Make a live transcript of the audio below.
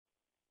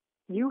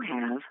You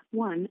have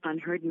one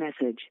unheard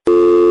message.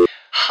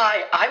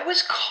 Hi, I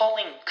was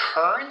calling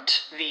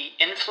Current, the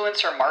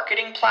influencer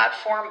marketing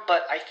platform,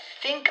 but I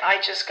think I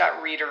just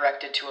got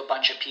redirected to a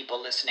bunch of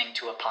people listening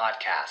to a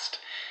podcast.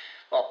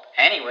 Well,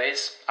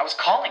 anyways, I was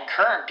calling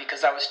Current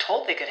because I was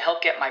told they could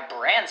help get my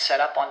brand set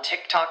up on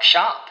TikTok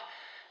Shop,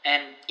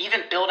 and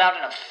even build out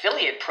an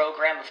affiliate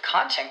program of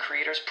content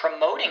creators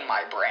promoting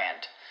my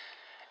brand,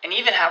 and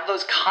even have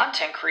those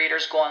content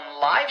creators go on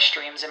live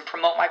streams and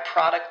promote my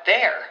product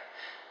there.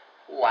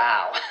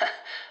 Wow,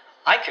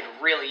 I could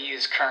really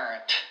use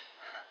Current.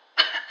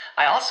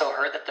 I also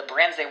heard that the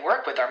brands they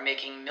work with are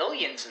making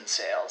millions in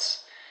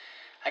sales.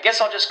 I guess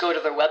I'll just go to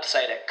their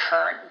website at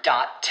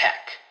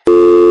current.tech.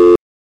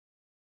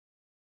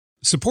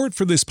 Support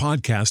for this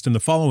podcast and the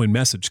following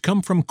message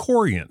come from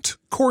Corient.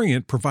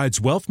 Corient provides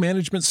wealth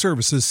management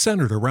services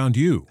centered around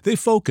you. They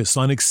focus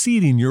on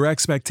exceeding your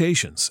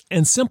expectations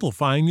and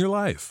simplifying your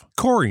life.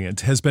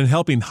 Corient has been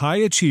helping high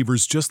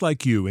achievers just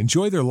like you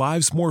enjoy their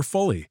lives more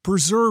fully,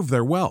 preserve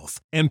their wealth,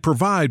 and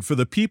provide for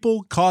the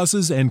people,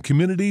 causes, and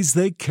communities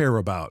they care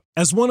about.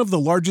 As one of the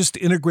largest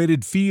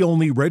integrated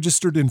fee-only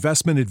registered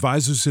investment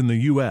advisors in the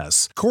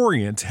U.S.,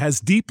 Corient has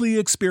deeply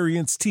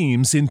experienced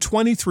teams in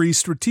 23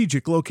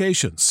 strategic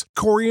locations.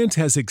 Corient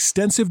has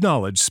extensive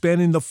knowledge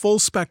spanning the full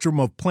spectrum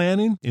of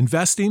planning,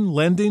 investing,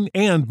 lending,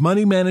 and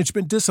money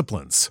management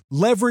disciplines.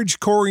 Leverage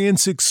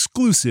Corient's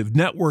exclusive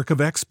network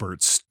of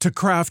experts to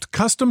craft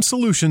custom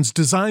solutions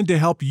designed to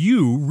help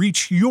you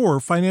reach your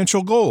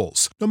financial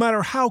goals, no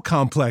matter how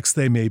complex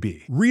they may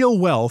be. Real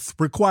wealth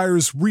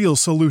requires real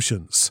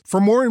solutions. For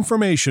more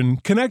information,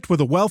 connect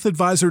with a wealth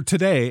advisor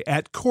today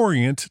at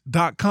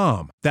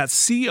Corient.com.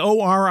 That's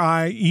Corient.com.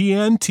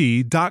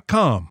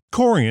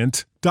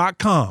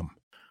 Corient.com.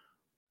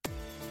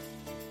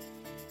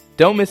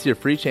 Don't miss your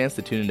free chance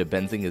to tune into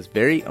Benzinga's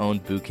very own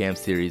Bootcamp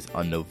series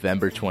on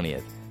November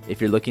 20th. If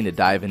you're looking to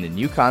dive into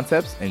new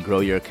concepts and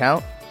grow your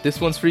account,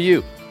 this one's for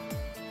you.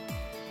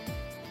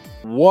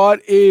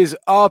 What is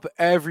up,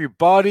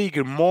 everybody?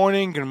 Good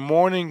morning, good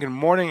morning, good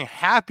morning.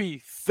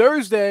 Happy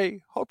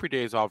Thursday. Hope your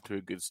day is off to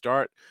a good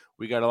start.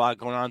 We got a lot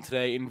going on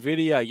today.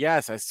 NVDA,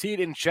 yes, I see it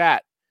in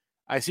chat.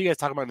 I see you guys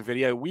talking about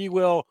NVIDIA. We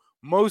will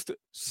most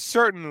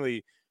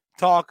certainly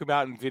talk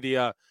about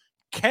NVIDIA.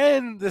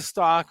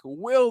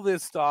 Will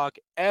this stock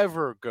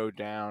ever go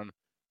down?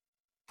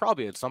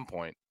 Probably at some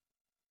point.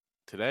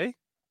 Today?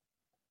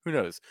 Who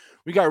knows?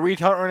 We got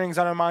retail earnings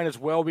on our mind as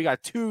well. We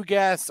got two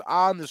guests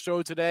on the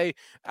show today,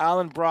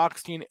 Alan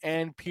Brockstein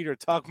and Peter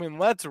Tuchman.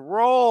 Let's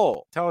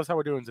roll. Tell us how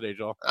we're doing today,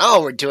 Joel.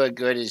 Oh, we're doing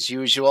good as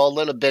usual. A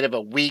little bit of a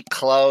weak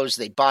close.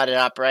 They bought it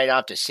up right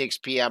after 6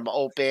 p.m.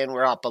 open.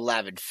 We're up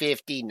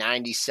 11.50,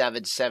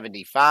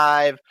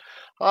 97.75.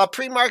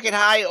 Pre-market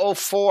high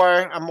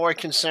 04. I'm more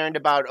concerned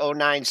about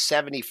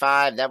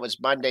 09.75. That was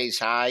Monday's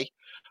high.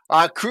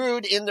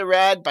 Crude in the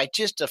red by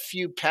just a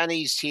few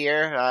pennies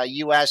here.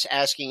 U.S.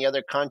 asking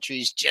other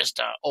countries just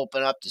to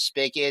open up the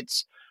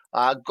spigots.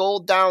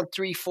 Gold down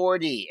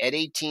 340 at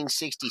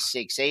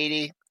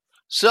 1866.80.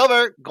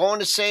 Silver going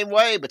the same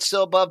way, but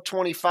still above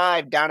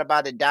 25, down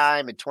about a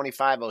dime at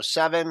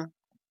 25.07.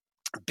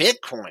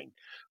 Bitcoin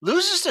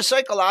loses the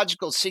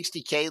psychological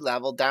 60K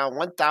level, down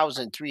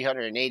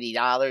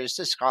 $1,380.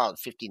 Let's call it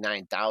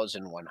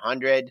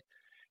 59,100.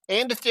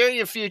 And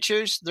Ethereum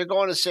futures, they're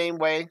going the same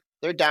way.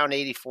 They're down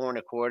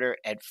 84.25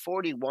 at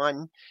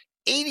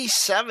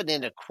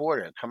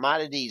 41.87.25.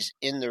 Commodities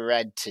in the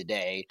red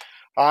today.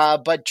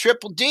 But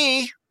Triple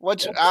D,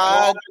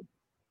 are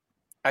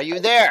you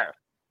there?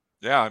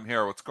 Yeah, I'm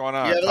here. What's going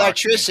on? You have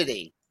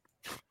electricity.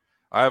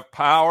 I have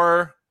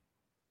power.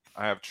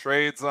 I have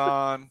trades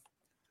on.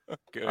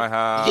 Good. You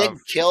getting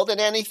killed in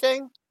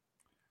anything?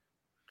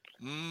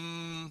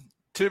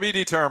 To be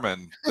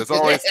determined. There's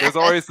always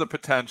the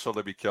potential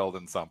to be killed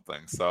in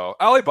something. So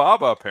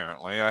Alibaba,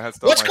 apparently,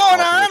 what's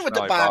going on with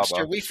the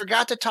Bobster? We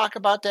forgot to talk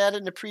about that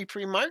in the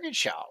pre-market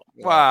show.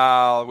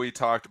 Well, we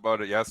talked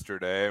about it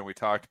yesterday, and we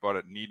talked about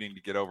it needing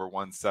to get over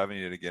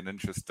 170 to get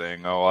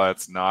interesting. Oh, well,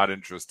 that's not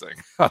interesting.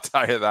 I'll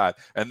tell you that.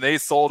 And they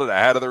sold it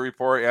ahead of the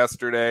report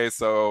yesterday,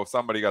 so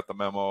somebody got the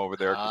memo over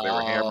there because they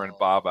were hammering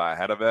Baba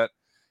ahead of it.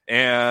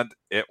 And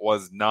it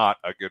was not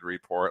a good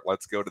report.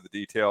 Let's go to the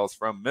details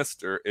from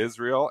Mr.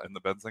 Israel in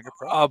the Benzinga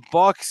Pro.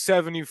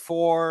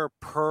 $1.74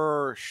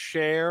 per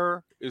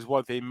share is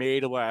what they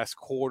made last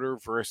quarter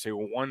versus a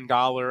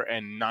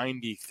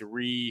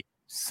 $1.93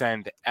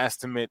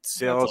 estimate.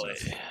 Sales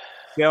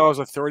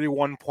of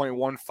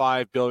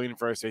 $31.15 billion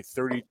versus a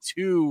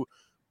 $32.05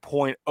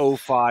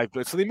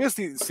 billion. So they missed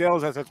the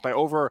sales estimates by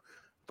about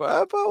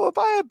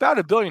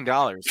 $1 billion.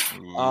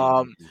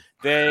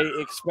 They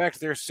expect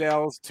their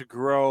sales to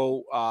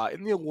grow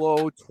in the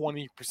low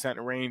 20%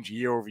 range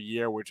year over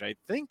year, which I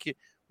think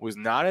was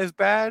not as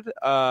bad.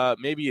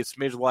 Maybe a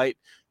smidge light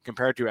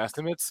compared to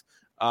estimates.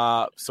 It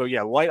was. So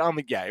light on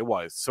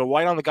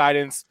the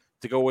guidance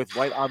to go with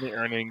light on the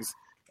earnings,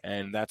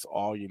 and that's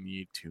all you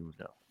need to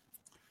know.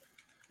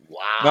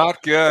 Wow.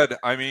 Not good.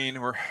 I mean,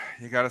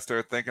 you got to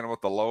start thinking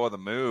about the low of the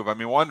move. I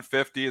mean,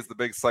 150 is the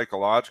big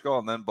psychological,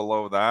 and then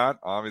below that,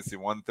 obviously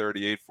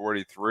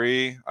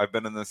 138.43. I've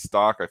been in this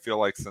stock, I feel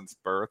like, since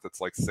birth.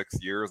 It's like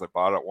 6 years. I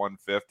bought it at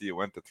 150. It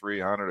went to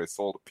 300. I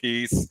sold a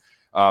piece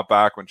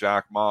back when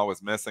Jack Ma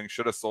was missing.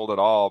 Should have sold it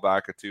all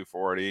back at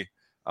 240.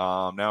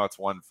 Now it's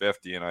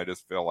 150, and I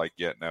just feel like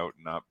getting out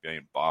and not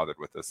being bothered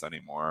with this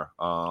anymore.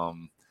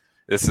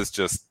 This is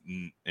just,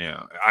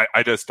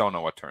 I just don't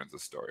know what turns the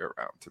story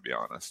around, to be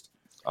honest.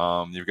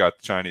 You've got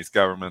the Chinese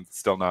government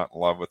still not in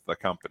love with the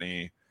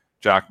company.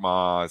 Jack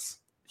Ma's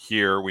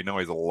here. We know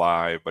he's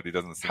alive, but he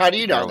doesn't seem How to do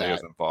be you know nearly that?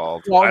 as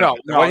involved. Well,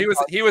 Well,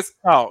 he was.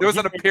 Oh, There was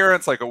an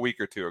appearance like a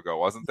week or two ago,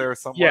 wasn't there?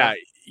 Somewhere.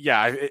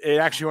 Yeah. It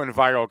actually went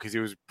viral because he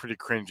was pretty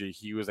cringy.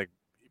 He was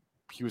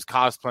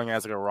cosplaying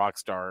as like a rock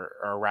star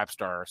or a rap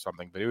star or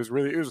something. But it was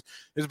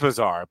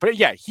bizarre. But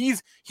yeah,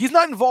 he's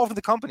not involved in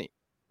the company,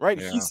 right?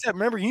 Yeah. He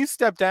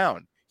stepped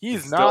down.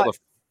 He's not.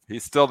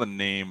 He's still the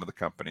name of the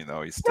company,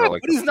 though. He's still but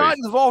he's not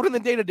involved in the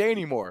day-to-day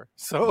anymore.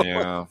 So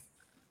yeah.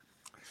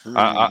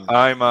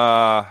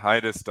 I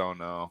just don't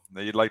know.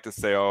 You'd like to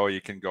say, oh,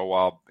 you can go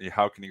wild.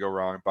 How can you go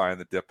wrong buying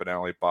the dip in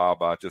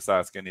Alibaba? Just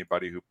ask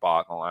anybody who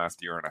bought in the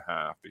last year and a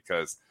half,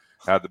 because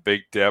had the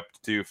big dip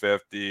to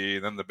 250,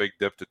 then the big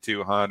dip to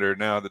 200,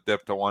 now the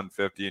dip to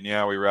 150, and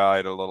yeah, we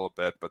rallied a little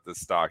bit, but the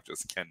stock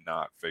just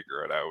cannot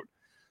figure it out.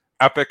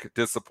 Epic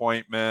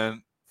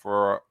disappointment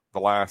for the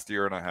last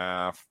year and a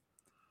half.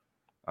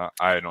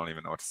 I don't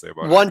even know what to say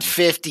about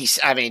 150.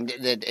 I mean,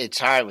 it's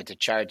hard with the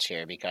charts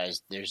here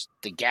because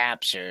the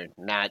gaps are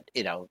not,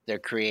 they're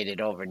created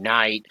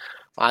overnight.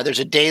 There's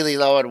a daily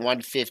low at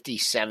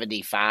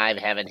 150.75.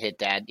 Haven't hit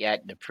that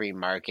yet in the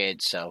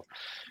pre-market. So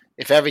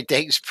if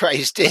everything's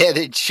priced in,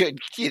 it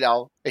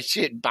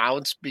should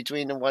bounce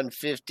between the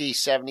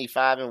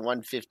 150.75 and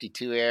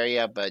 152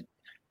 area. But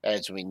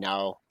as we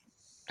know,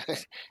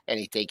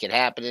 anything can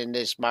happen in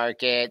this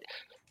market.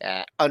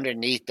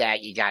 Underneath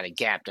that, you got a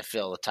gap to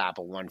fill the top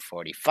of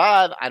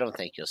 145. I don't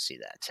think you'll see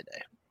that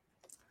today.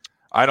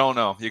 I don't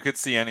know. You could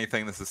see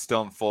anything. This is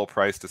still in full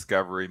price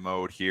discovery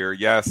mode here.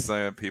 Yes,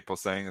 people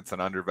saying it's an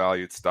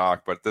undervalued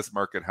stock, but this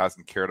market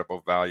hasn't cared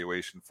about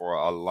valuation for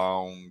a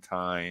long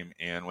time.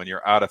 And when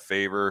you're out of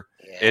favor,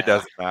 It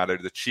doesn't matter.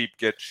 The cheap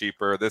get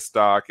cheaper. This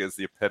stock is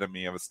the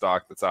epitome of a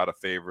stock that's out of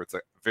favor. It's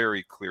a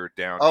very clear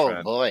downtrend.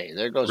 Oh boy,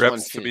 there goes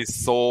Rips to be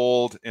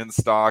sold in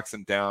stocks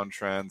and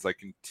downtrends. I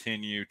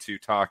continue to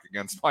talk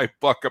against my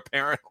book,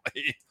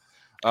 apparently.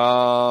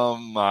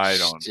 I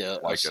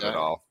don't like it at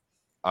all.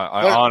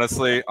 I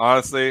honestly,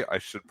 I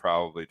should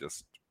probably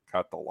just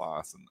cut the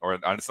loss, and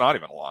it's not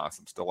even a loss.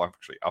 I'm still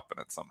actually up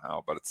in it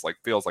somehow, but it's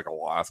feels like a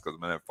loss because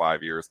I'm in it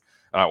 5 years,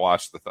 and I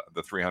watched the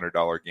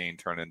 $300 gain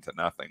turn into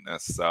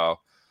nothingness. So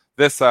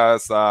this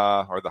has,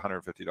 or the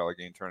 $150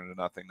 gain turn into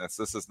nothingness.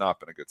 This has not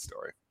been a good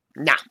story.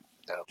 Nah.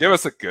 Give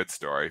us a good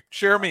story.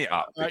 Cheer me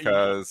up,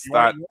 because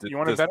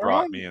this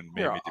brought me and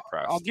made me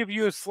depressed. I'll give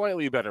you a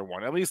slightly better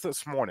one. At least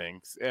this morning,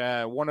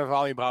 one of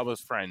Alibaba's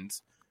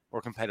friends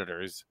or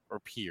competitors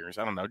or peers,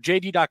 I don't know,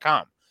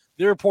 JD.com.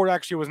 Their report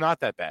actually was not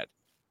that bad,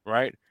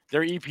 right?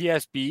 Their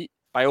EPS beat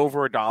by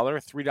over $1,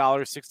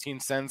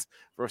 $3.16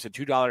 versus a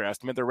 $2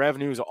 estimate. Their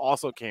revenues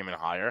also came in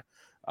higher.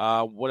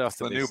 What else?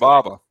 The new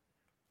Baba.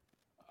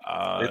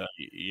 It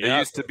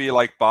used to be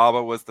like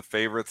Baba was the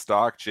favorite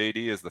stock.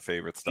 JD is the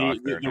favorite stock.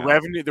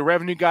 The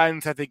revenue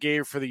guidance that they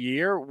gave for the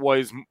year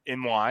was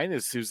in line.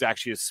 It was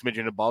actually a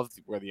smidgen above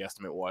where the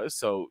estimate was.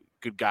 So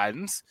good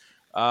guidance.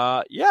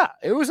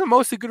 It was a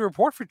mostly good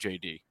report for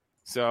JD.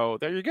 So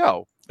there you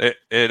go. It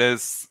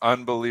is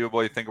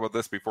unbelievable. You think about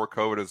this: before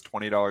COVID, it was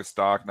 $20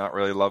 stock, not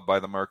really loved by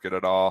the market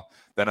at all.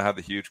 Then I had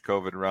the huge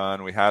COVID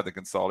run. We had the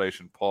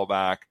consolidation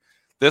pullback.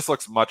 This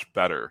looks much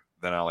better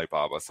than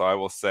Alibaba. So I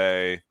will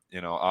say,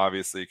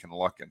 obviously you can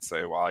look and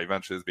say, well,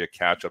 eventually there'll be a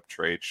catch-up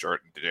trade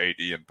short in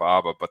JD and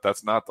Baba, but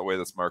that's not the way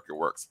this market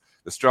works.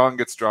 The strong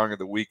get stronger,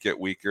 the weak get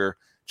weaker.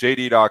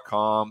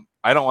 JD.com.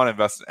 I don't want to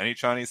invest in any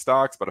Chinese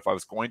stocks, but if I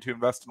was going to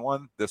invest in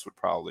one, this would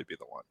probably be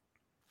the one.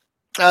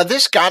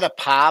 This got a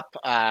pop.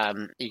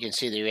 You can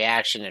see the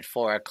reaction at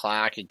 4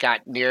 o'clock. It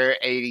got near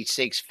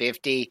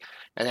 86.50,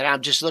 and then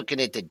I'm just looking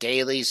at the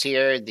dailies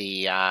here.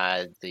 The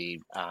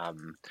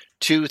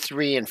 2,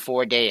 3, and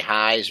 4 day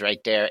highs right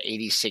there,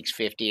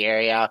 86.50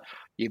 area.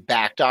 You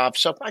backed off,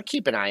 so I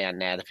keep an eye on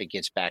that if it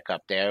gets back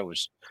up there. It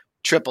was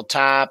triple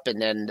top, and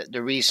then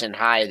the recent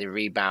high, the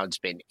rebound's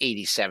been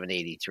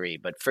 87.83.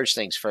 But first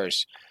things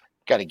first,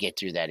 got to get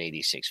through that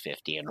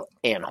 86.50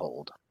 and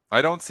hold.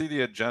 I don't see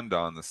the agenda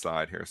on the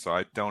side here, so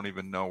I don't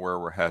even know where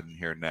we're heading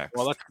here next.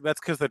 Well, that's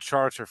because the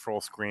charts are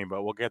full screen,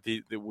 but we'll get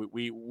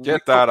we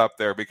get that up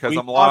there, because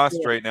I'm lost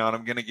right now, and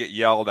I'm going to get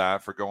yelled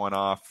at for going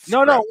off.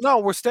 No,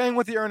 we're staying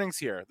with the earnings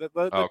here.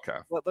 Okay.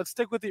 Let's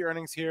stick with the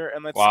earnings here,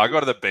 and let's. Well, I'll go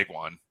to the big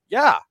one.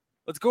 Yeah,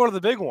 let's go to the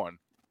big one.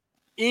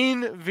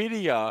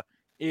 NVDA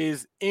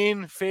is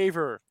in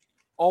favor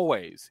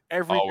always,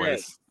 every day,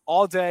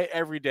 all day,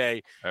 every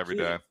day. Every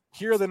day.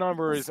 here are the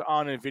numbers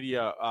on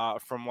NVIDIA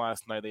from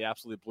last night. They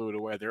absolutely blew it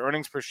away. Their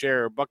earnings per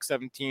share,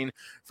 $1.17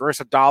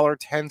 versus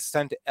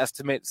 $1.10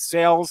 estimate.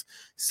 Sales,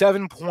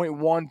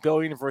 $7.1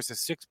 billion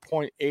versus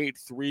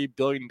 $6.83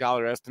 billion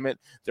estimate.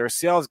 Their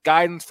sales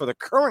guidance for the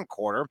current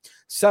quarter,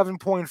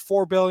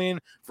 $7.4 billion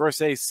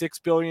versus a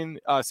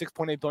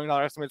 $6.8 billion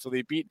estimate. So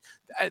they beat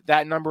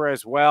that number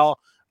as well.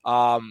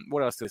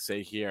 What else to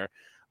say here?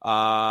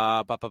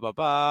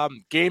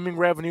 Gaming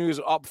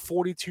revenues up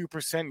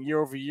 42% year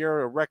over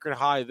year, a record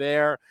high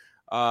there.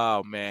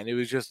 Oh man, it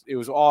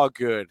was all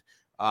good.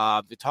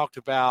 They talked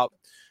about,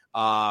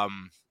 they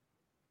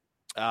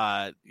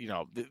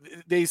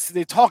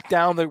talked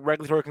down the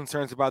regulatory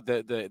concerns about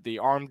the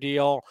ARM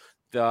deal.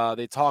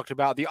 They talked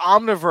about the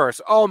Omniverse.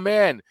 Oh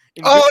man!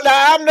 The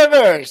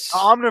Omniverse.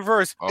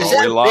 Omniverse. Is we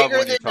that love bigger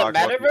when you than the talk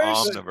about the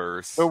metaverse?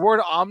 Omniverse. The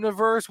word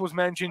Omniverse was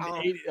mentioned.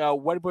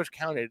 Wedbush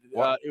counted.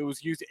 What? It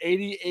was used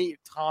 88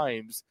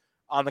 times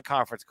on the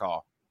conference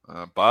call.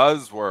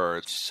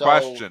 Buzzwords.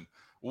 Question: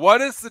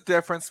 what is the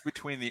difference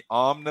between the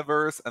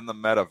Omniverse and the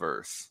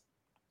Metaverse?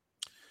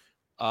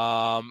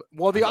 I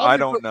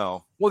don't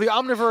know. Well, the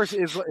Omniverse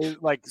is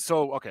like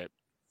so. Okay.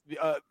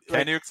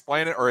 Can you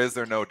explain it, or is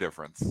there no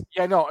difference?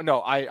 Yeah,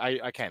 no,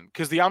 I can,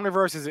 because the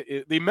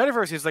Omniverse the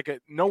Metaverse is like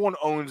no one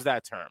owns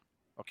that term.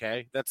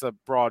 Okay, that's a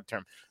broad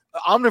term.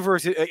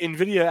 Omniverse,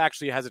 NVIDIA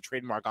actually has a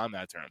trademark on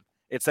that term.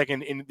 It's like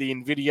in the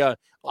NVIDIA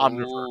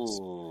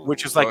Omniverse,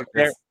 which is like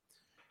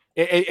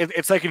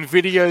it's like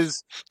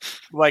NVIDIA's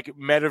like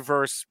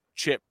metaverse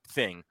chip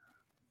thing,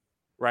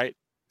 right?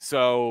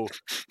 So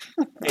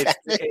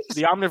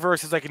the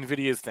Omniverse is like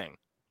NVIDIA's thing.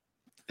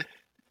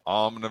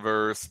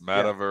 Omniverse,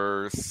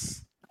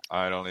 Metaverse. Yeah.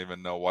 I don't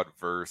even know what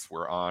verse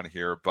we're on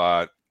here,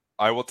 but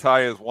I will tell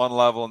you, is one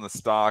level in the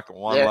stock,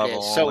 one there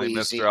level only.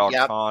 So Mr.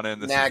 Alconin,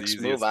 this Next,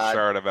 is the easiest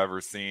chart I've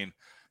ever seen.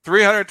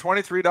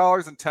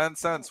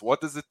 $323.10.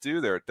 What does it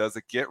do there? Does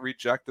it get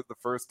rejected the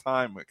first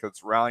time because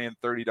it's rallying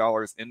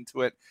 $30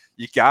 into it?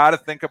 You got to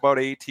think about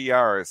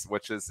ATRs,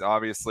 which is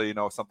obviously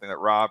something that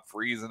Rob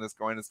Friesen is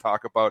going to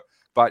talk about.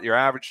 But your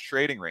average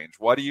trading range,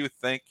 what do you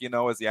think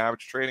is the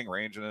average trading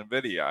range in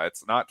NVIDIA?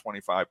 It's not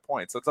 25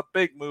 points. So it's a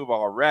big move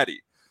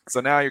already. So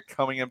now you're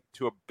coming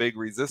into a big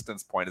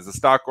resistance point. Is the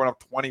stock going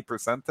up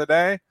 20%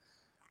 today?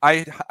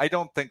 I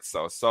don't think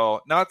so.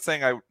 So not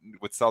saying I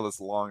would sell this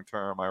long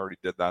term. I already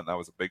did that, and that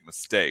was a big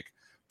mistake.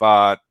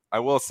 But I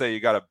will say you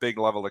got a big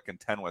level to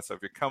contend with. So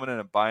if you're coming in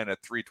and buying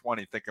at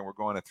 320 thinking we're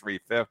going to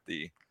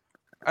 350,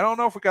 I don't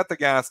know if we got the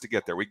gas to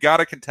get there. We got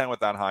to contend with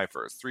that high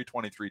first.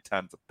 320,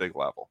 310 is a big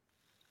level.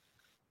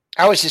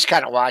 I was just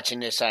kind of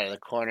watching this out of the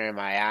corner of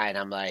my eye, and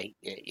I'm like,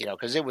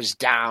 because it was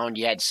down.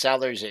 You had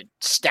sellers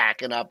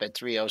stacking up at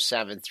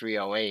 307,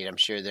 308. I'm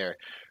sure they're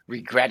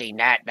regretting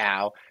that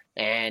now.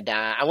 And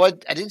I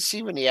didn't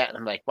see when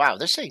I'm like, wow,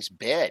 this thing's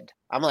bid.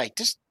 I'm like,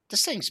 this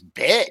thing's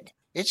bid.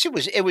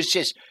 It was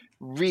just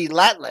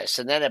relentless.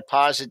 And then it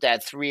paused at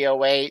that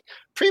 308.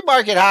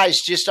 Pre-market high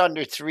is just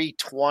under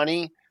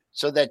 320.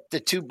 So that the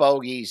two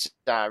bogeys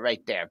right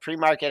there.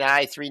 Pre-market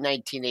high,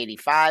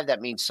 319.85. That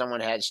means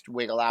someone has to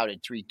wiggle out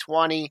at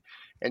 320.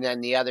 And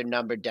then the other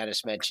number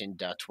Dennis mentioned,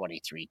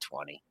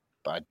 2320.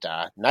 But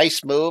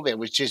nice move. It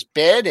was just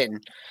bid,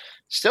 and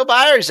still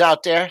buyers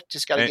out there.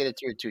 Just got to get it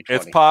through 220.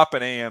 It's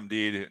popping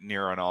AMD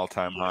near an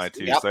all-time high,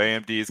 too. Yep. So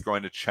AMD is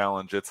going to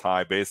challenge its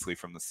high basically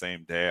from the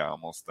same day, I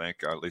almost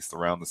think, at least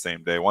around the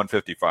same day,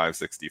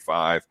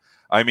 155.65.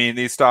 I mean,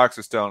 these stocks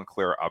are still in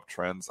clear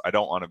uptrends. I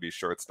don't want to be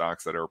short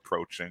stocks that are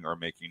approaching or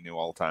making new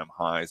all-time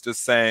highs.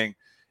 Just saying,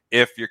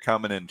 if you're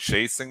coming in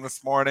chasing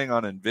this morning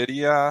on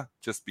NVIDIA,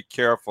 just be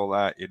careful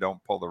that you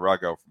don't pull the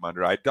rug out from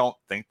under. I don't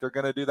think they're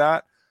going to do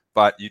that,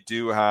 but you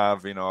do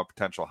have, a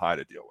potential high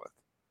to deal with.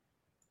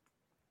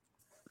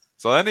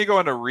 So then you go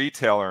into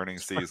retail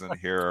earnings season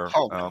here.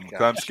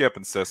 I'm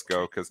skipping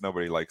Cisco because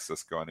nobody likes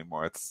Cisco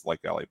anymore. It's like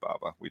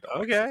Alibaba. We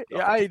don't. Okay.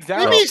 Like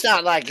maybe it's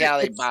not like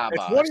Alibaba.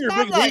 It's one of your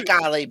big like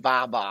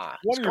Alibaba.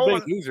 One of your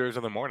big losers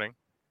in the morning.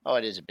 Oh,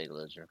 it is a big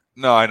loser.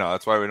 No, I know.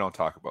 That's why we don't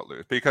talk about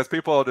losers. Because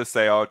people will just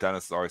say, oh,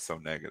 Dennis is always so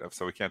negative.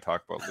 So we can't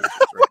talk about losers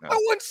right now. No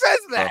one says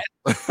that.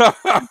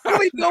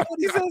 Really,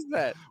 nobody says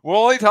that. We're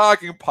only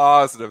talking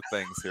positive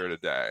things here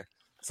today.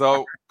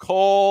 So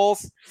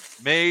Kohl's,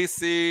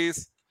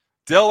 Macy's,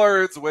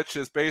 Dillard's, which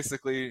is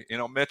basically,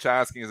 Mitch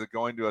asking, is it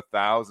going to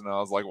 1,000? I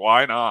was like,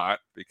 why not?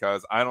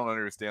 Because I don't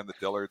understand the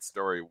Dillard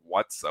story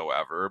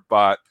whatsoever.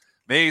 But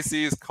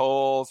Macy's,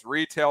 Kohl's,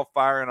 retail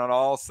firing on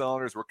all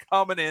cylinders. We're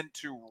coming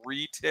into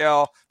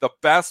retail, the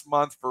best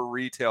month for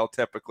retail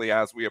typically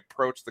as we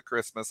approach the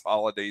Christmas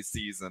holiday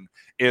season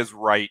is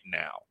right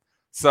now.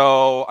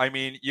 So, I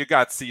mean, you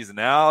got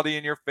seasonality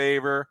in your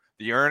favor.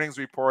 The earnings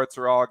reports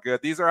are all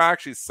good. These are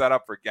actually set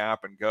up for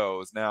gap and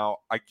goes. Now,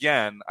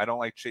 again, I don't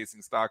like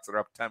chasing stocks that are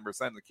up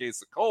 10% in the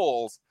case of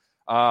Kohl's,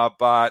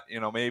 but,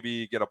 maybe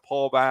you get a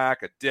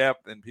pullback, a dip,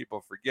 and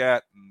people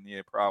forget, and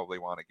you probably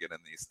want to get in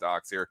these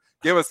stocks here.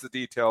 Give us the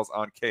details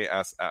on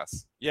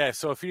KSS. Yeah,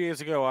 so a few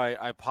days ago,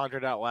 I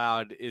pondered out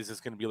loud, is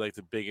this going to be like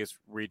the biggest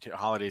retail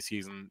holiday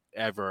season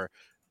ever?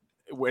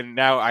 When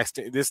now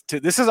this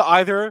is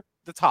either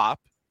the top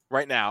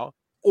right now,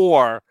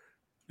 or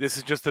this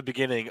is just the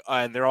beginning,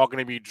 and they're all going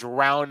to be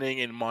drowning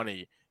in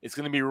money. It's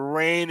going to be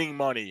raining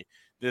money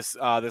this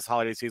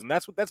holiday season.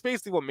 That's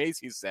basically what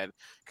Macy's said,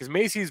 because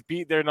Macy's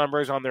beat their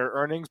numbers on their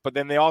earnings, but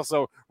then they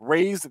also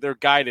raised their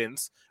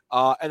guidance.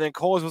 And then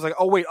Kohl's was like,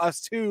 "Oh wait,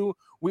 us too.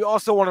 We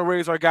also want to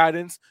raise our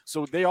guidance."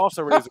 So they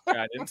also raised their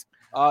guidance.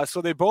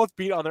 So they both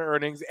beat on their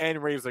earnings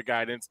and raised their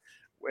guidance.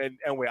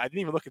 And wait, I didn't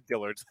even look at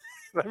Dillard's.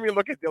 Let me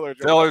look at Dillard's.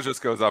 Dillard's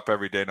just goes up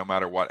every day, no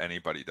matter what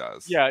anybody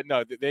does. Yeah,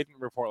 no, they didn't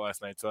report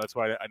last night, so that's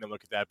why I didn't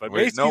look at that. But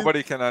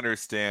nobody can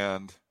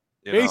understand.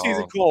 Macy's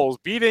and Kohl's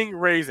beating,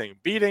 raising.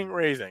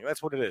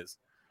 That's what it is.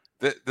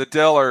 The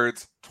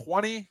Dillard's,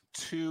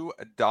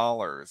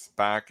 $22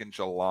 back in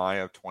July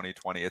of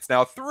 2020. It's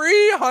now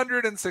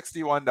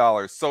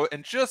 $361. So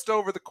in just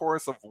over the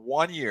course of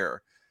 1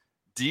 year,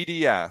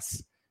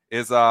 DDS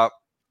is up.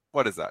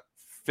 What is that?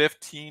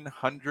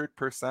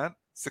 1,500%,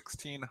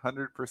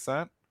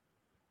 1,600%.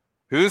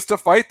 Who's to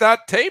fight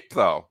that tape,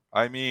 though?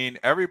 I mean,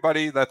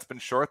 everybody that's been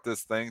short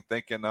this thing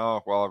thinking,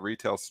 oh, well,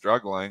 retail's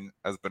struggling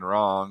has been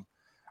wrong.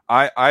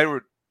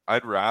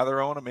 I'd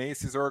rather own a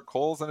Macy's or a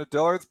Kohl's than a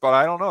Dillard's, but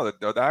I don't know.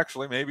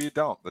 Actually, maybe you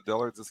don't. The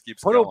Dillard's just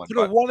keeps going. Put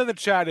a one in the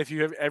chat if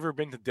you have ever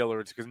been to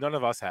Dillard's, because none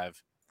of us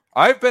have.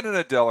 I've been in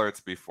a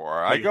Dillard's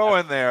before. I go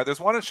in there. There's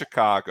one in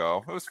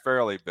Chicago. It was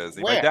fairly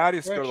busy. My dad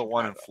used to go to the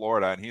one in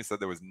Florida, and he said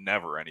there was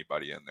never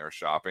anybody in there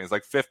shopping. It's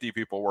like 50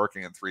 people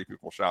working and 3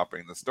 people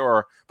shopping in the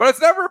store, but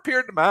it's never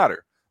appeared to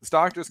matter. The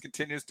stock just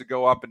continues to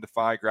go up and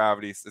defy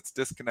gravity. It's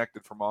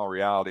disconnected from all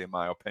reality, in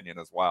my opinion,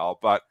 as well.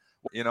 But,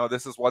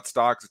 this is what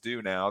stocks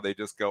do now. They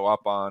just go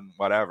up on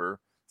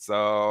whatever.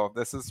 So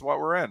this is what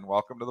we're in.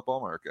 Welcome to the bull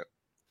market.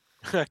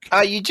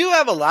 You do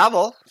have a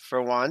level for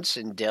once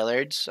in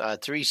Dillard's,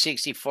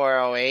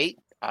 364.08.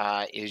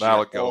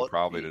 That'll go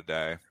probably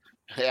today.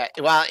 Yeah,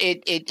 well,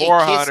 it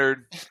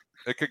 400.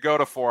 It could go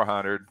to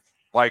 400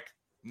 like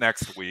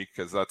next week,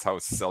 because that's how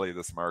silly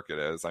this market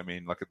is. I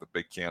mean, look at the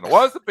big candle.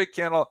 What was the big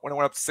candle when it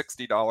went up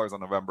 $60 on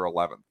November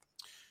 11th?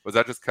 Was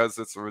that just because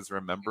it was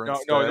Remembrance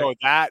Day? No,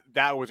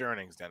 that was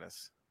earnings,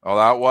 Dennis. Oh,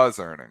 that was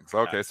earnings.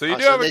 Okay, Yeah. so you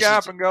do have a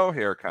gap and go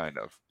here, kind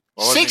of.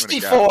 Well,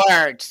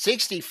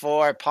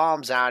 64,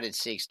 palms out at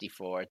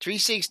 64.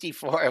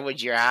 364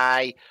 was your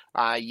high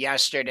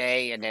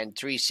yesterday, and then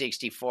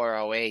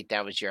 364.08,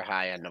 that was your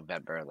high on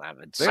November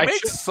 11th. They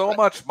make so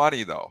much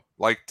money, though.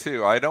 I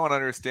don't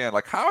understand.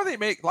 How do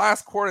they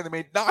last quarter, they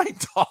made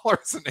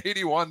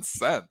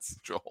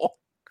 $9.81, Joel.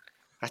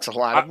 That's a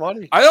lot of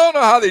money. I don't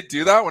know how they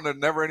do that when there's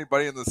never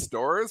anybody in the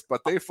stores,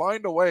 but they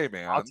find a way,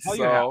 man. I'll tell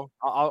you how.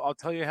 I'll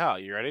tell you how.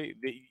 You ready?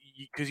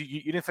 Because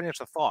you didn't finish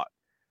the thought.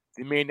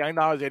 They made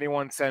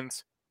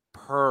 $9.81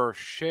 per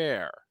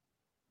share.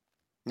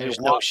 There's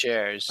no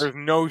shares. There's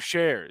no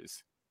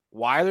shares.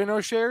 Why are there no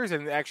shares?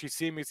 And actually,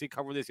 CNBC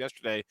covered this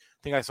yesterday. I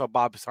think I saw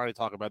Bob Pisani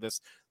talk about this.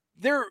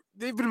 They've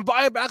been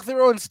buying back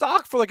their own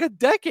stock for like a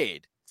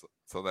decade.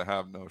 So they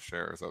have no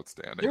shares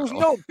outstanding. There's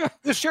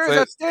the shares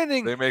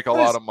outstanding. They make a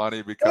lot of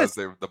money because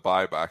they're the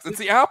buybacks. It's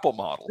the Apple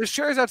model. The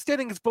shares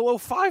outstanding is below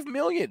 5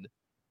 million.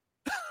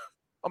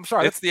 I'm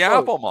sorry. It's the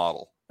Apple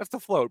model. That's the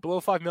float,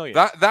 below 5 million.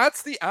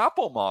 That's the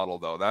Apple model,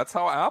 though. That's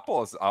how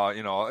Apple is.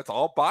 It's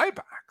all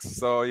buybacks.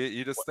 So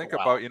you just think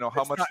about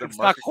how much their it's market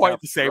not quite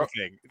cap the same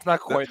thing. It's not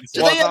quite the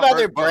Do same. they have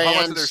other brands?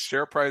 How much of their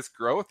share price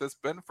growth has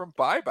been from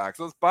buybacks?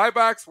 Those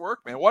buybacks work,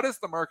 man. What is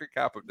the market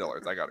cap of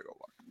Dillard's? I got to go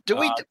look. Do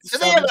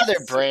they have other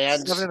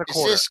brands? 7.25.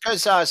 Is this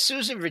because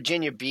Susan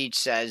Virginia Beach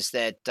says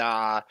that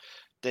that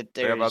They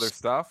there's have other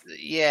stuff.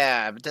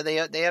 Yeah, do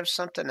they have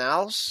something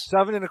else?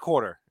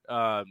 7.25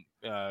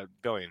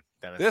 billion.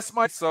 Dennis.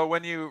 So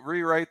when you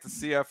rewrite the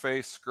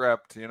CFA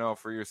script,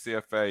 for your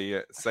CFA,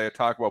 you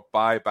talk about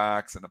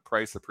buybacks and the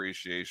price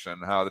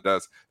appreciation, how it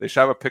does. They should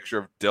have a picture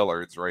of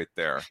Dillard's right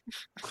there.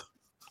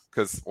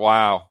 Because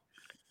wow,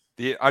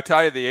 I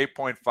tell you, the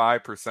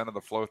 8.5% of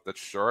the float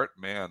that's short,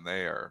 man,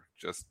 they are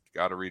just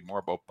got to read more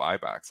about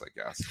buybacks, I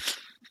guess.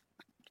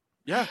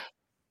 Yeah.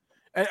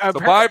 And so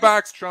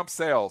buybacks trump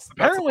sales.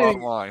 That's the Apparently,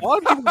 bottom line. a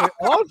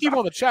lot of people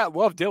in the chat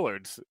love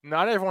Dillard's.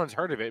 Not everyone's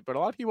heard of it, but a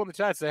lot of people in the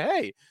chat say,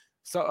 "Hey,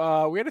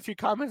 so we had a few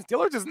comments.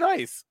 Dillard's is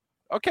nice."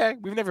 Okay,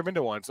 we've never been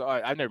to one, so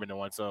I've never been to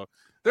one. So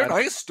they're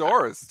nice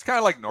stores. It's kind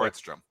of like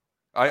Nordstrom.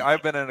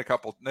 I've been in a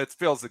couple. It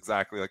feels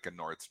exactly like a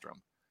Nordstrom.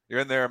 You're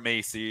in there,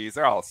 Macy's.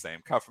 They're all the same,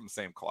 cut from the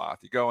same cloth.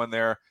 You go in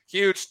there,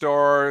 huge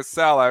stores,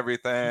 sell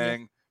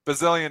everything.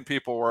 Bazillion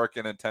people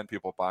working and 10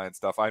 people buying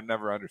stuff. I've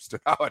never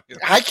understood how it is.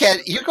 I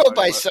can't. You go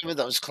by some of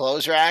those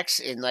clothes racks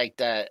in not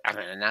that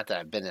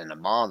I've been in a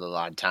mall in a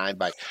long time,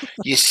 but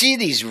you see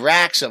these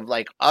racks of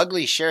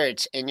ugly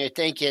shirts, and you're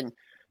thinking,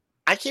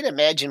 I can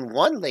imagine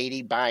one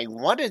lady buying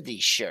one of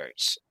these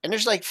shirts, and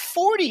there's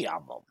 40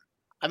 of them.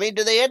 I mean,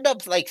 do they end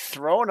up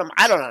throwing them?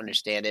 I don't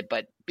understand it,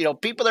 but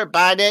people are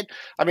buying it.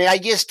 I mean, I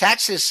guess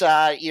Texas, in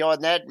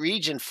that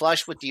region,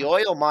 flush with the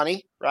oil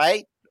money,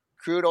 right?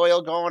 Crude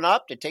oil going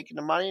up, they're taking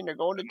the money and they're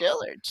going to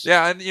Dillard's.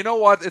 Yeah, and you know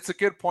what? It's a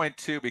good point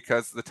too,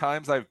 because the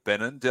times I've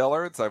been in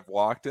Dillard's, I've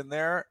walked in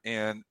there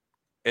and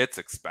it's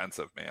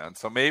expensive, man.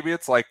 So maybe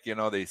it's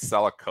they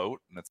sell a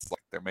coat and it's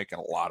they're making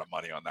a lot of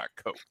money on that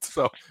coat.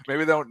 So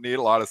maybe they don't need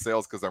a lot of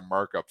sales because their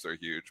markups are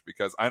huge.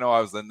 Because I know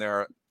I was in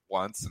there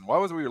once, and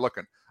what was we were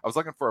looking? I was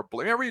looking for a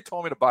blazer. Remember you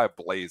told me to buy a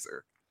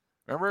blazer?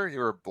 Remember you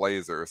were a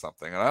blazer or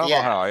something, and I don't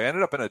know how I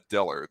ended up in a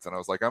Dillard's, and I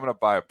was like, I'm gonna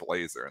buy a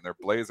blazer, and their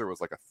blazer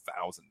was like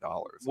 $1,000.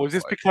 Was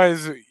this like,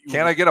 because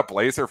can I get a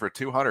blazer for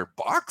 $200?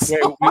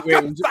 Wait,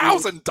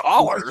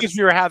 $1,000? Because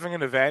you were having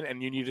an event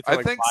and you needed to.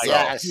 I think buy so.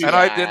 Yes, and yeah.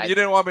 I didn't. You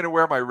didn't want me to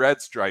wear my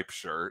red stripe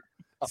shirt,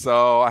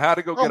 so I had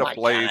to go Oh get my a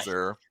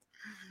blazer.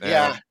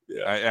 Yeah.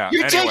 Yeah.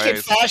 You're taking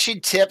Anyways,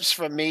 fashion tips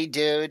from me,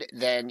 dude,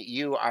 then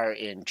you are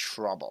in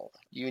trouble.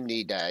 You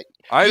need to.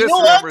 I You just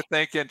know remember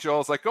thinking,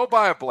 Joel's like, go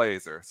buy a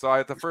blazer. So I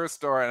at the first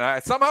store,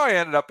 and somehow I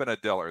ended up in a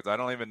Dillard's. I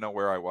don't even know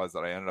where I was that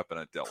I ended up in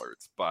a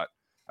Dillard's, but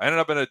I ended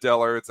up in a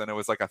Dillard's, and it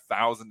was like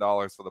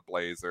 $1,000 for the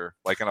blazer.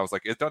 Like, and I was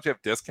like, don't you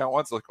have discount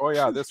ones? Like, oh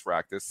yeah, this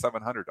rack, there's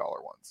 $700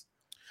 ones.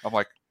 I'm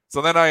like,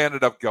 so then I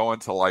ended up going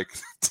to like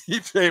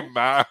TJ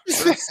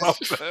Maxx or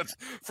something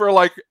for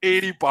like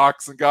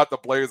 $80 and got the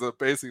blazer that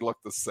basically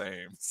looked the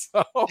same.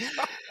 So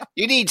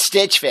You need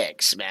Stitch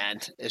Fix, man,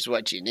 is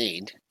what you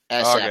need.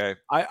 okay,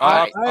 I-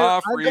 off Come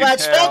on, retail.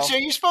 Spencer,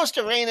 you're supposed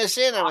to rein us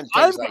in on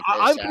I'm things like this.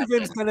 I'm happen.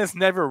 convinced Dennis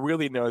never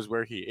really knows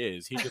where he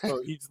is. He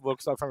just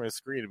looks up from his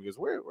screen and goes,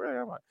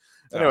 "Where am I?"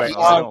 Anyway,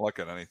 I don't look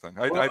at anything.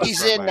 I just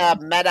He's read in my-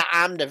 Meta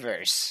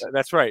Omniverse.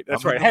 that's right. I'm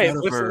in the Hey,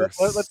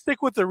 metaverse. let's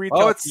stick with the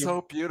retail. Oh, it's theme.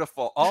 so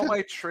beautiful. All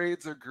my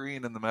trades are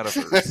green in the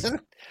metaverse.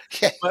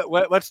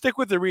 Let's stick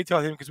with the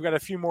retail theme because we got a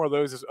few more of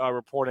those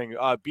reporting.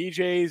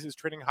 BJ's is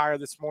trading higher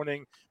this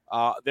morning.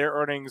 Their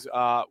earnings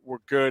were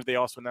good. They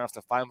also announced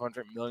a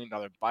 $500 million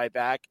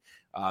buyback,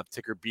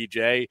 ticker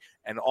BJ,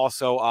 and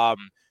also a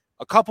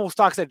couple of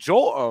stocks that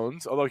Joel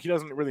owns, although he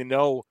doesn't really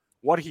know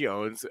what he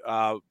owns.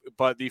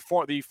 But the He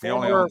only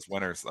former owns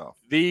winners, though.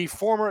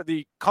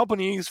 the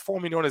companies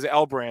formerly known as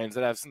L Brands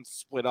that have since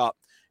split up.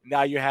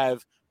 Now you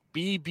have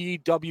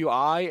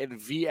BBWI and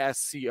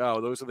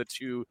VSCO. Those are the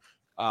two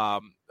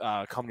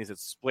companies that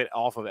split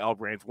off of L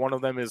Brands. One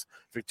of them is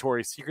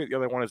Victoria's Secret. The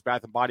other one is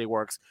Bath and Body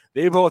Works.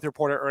 They both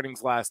reported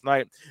earnings last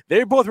night.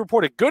 They both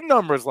reported good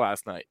numbers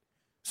last night.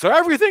 So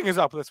everything is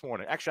up this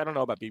morning. Actually, I don't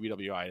know about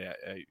BBWI.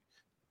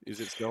 Is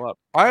it still up?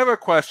 I have a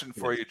question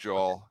for you,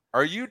 Joel.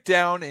 Are you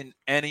down in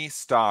any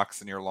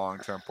stocks in your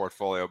long-term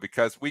portfolio?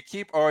 Because we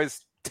keep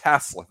always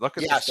Tesla. Look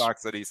at the Yes.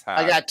 stocks that he's had.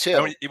 I got two.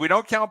 And we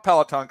don't count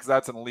Peloton because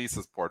that's in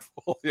Lisa's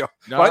portfolio.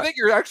 No, But I think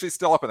you're actually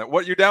still up in it.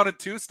 What, you're down in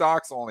 2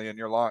 stocks only in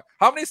your long.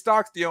 How many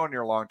stocks do you own in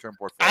your long-term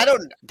portfolio? I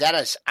don't,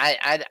 Dennis.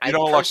 I You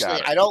don't look personally,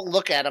 at it. I don't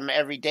look at them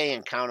every day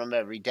and count them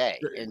every day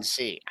and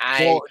see.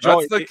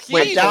 That's the key.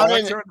 Wait, down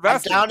in, long-term I'm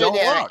investing. down Don't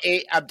in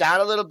look. I'm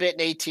down a little bit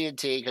in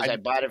AT&T because I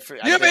bought it for.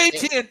 You have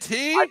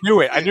AT&T? I knew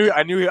it. I knew.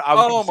 I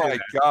was Oh gonna say my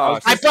that.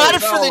 gosh! I bought it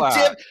for Sell the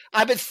that.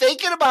 I've been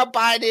thinking about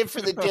buying it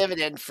for the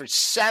dividend for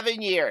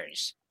 7 years.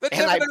 The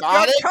And I dividend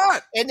bought got it.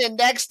 cut. And the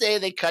next day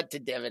they cut the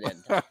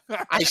dividend.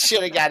 I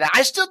should have got it.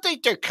 I still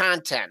think they're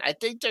content. I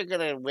think they're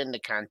going to win the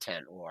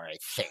content war, I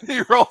think.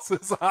 He rolls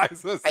his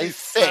eyes as I he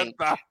said think.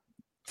 that.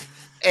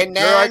 And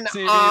then,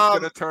 DirecTV is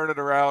going to turn it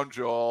around,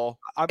 Joel.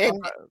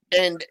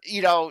 and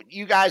you know,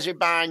 you guys are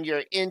buying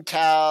your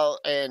Intel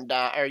and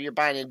or you're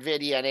buying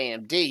NVIDIA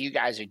and AMD. You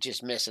guys are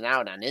just missing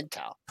out on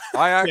Intel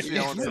I actually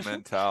own some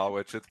Intel,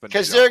 which it's been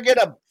because junk.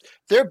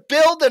 they're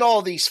building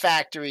all these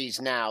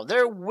factories now.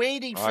 They're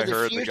waiting for I the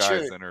heard the future.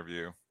 guy's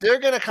interview. They're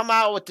going to come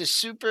out with the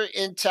Super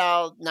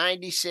Intel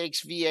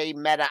 96 VA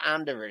Meta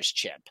Omniverse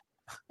chip.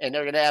 And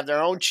they're going to have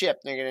their own chip.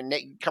 They're going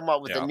to come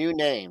up with a new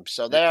name.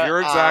 So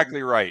You're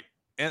exactly right.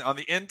 And on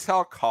the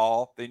Intel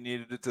call, they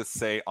needed to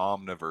say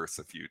Omniverse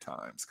a few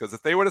times. Because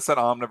if they would have said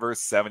Omniverse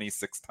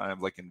 76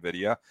 times like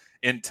NVIDIA,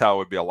 Intel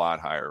would be a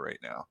lot higher right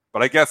now.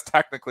 But I guess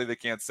technically they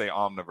can't say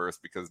Omniverse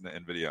because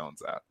NVIDIA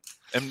owns that.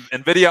 And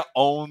NVIDIA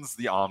owns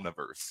the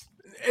Omniverse.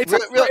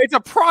 It's a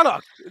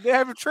product. They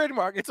have a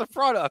trademark. It's a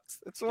product.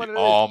 That's what it is.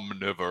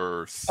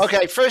 Omniverse.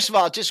 Okay, first of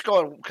all, just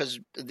going because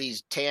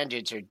these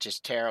tangents are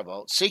just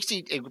terrible.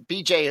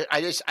 BJ,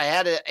 I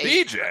had a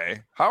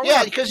BJ? How?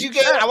 Yeah, because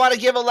I want to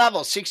give a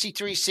level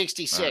 63,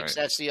 66. Right.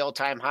 That's the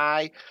all-time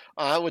high.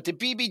 With the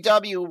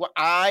BBWI,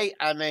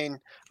 I mean,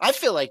 I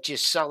feel like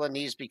just selling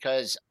these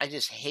because I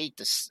just hate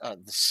the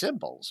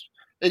symbols.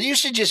 It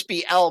used to just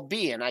be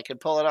LB, and I could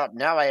pull it up.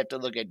 Now I have to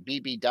look at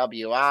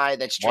BBWI.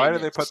 Why do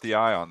they put the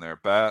I on there?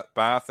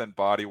 Bath and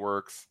Body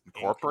Works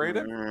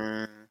Incorporated?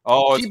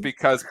 Oh, it's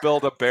because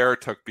Build-A-Bear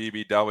took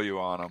BBW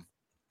on him.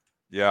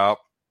 Yeah,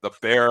 the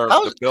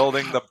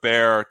building the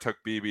bear took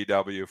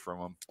BBW from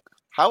him.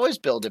 How is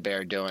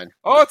Build-A-Bear doing?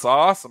 Oh, it's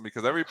awesome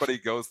because everybody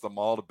goes to the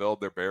mall to build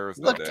their bears.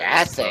 Look at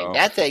that thing. So.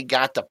 That thing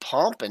got the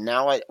pump, and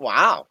now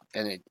wow.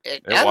 And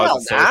it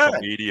was a social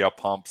media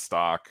pump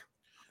stock.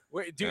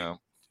 Wait,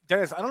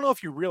 Dennis, I don't know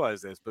if you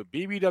realize this, but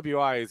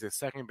BBWI is the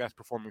second best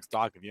performing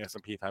stock in the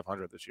S&P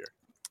 500 this year.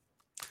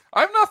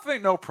 I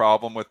have no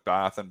problem with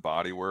Bath and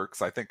Body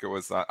Works. I think it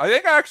was. I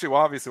think actually,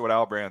 obviously, what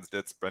Al Brands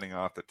did, splitting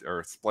up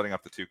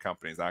the two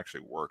companies,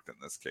 actually worked in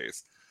this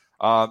case.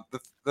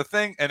 The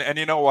thing, and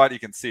you know what? You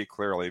can see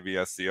clearly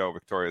VSCO,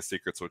 Victoria's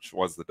Secrets, which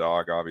was the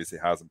dog, obviously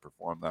hasn't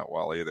performed that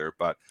well either.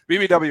 But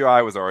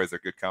BBWI was always a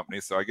good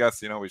company. So I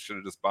guess, we should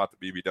have just bought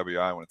the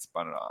BBWI when it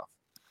spun it off.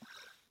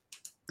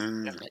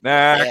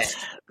 Next.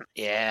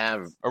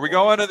 Yeah. Are we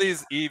going to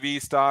these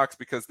EV stocks?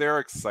 Because they're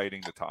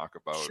exciting to talk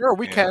about. Sure,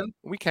 we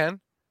can.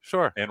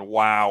 Sure. And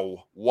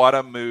wow, what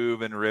a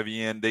move in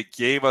Rivian. They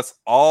gave us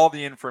all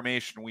the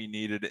information we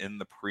needed in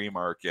the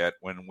pre-market.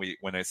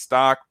 When a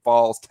stock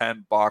falls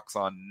 $10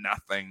 on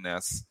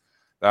nothingness,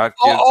 that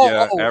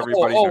gives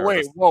everybody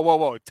nervous. Wait,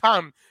 whoa.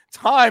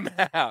 Time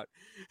out.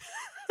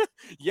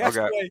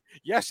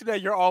 Yesterday,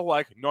 you're all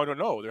like, no,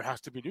 there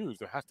has to be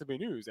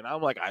news. And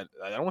I'm like, I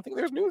don't think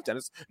there's news,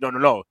 Dennis.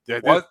 No.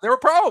 There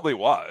probably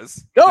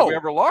was. No. Did we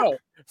ever look? No.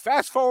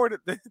 Fast forward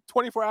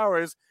 24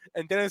 hours,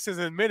 and Dennis is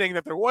admitting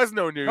that there was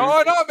no news. No,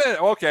 I'm not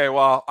admitting. Okay,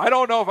 well, I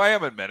don't know if I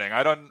am admitting.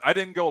 I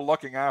didn't go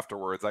looking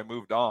afterwards. I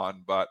moved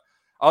on. But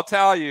I'll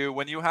tell you,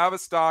 when you have a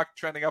stock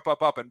trending up,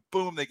 and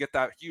boom, they get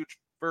that huge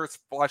first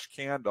flush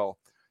candle,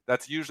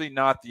 that's usually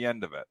not the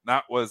end of it.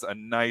 That was a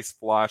nice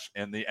flush,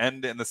 and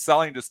the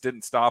selling just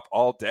didn't stop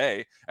all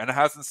day, and it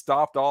hasn't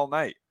stopped all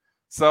night.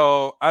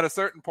 So at a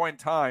certain point in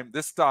time,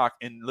 this stock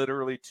in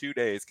literally 2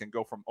 days can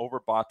go from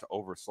overbought to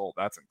oversold.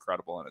 That's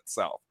incredible in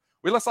itself.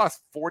 We just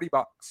lost $40.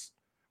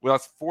 We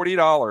lost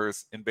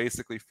 $40 in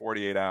basically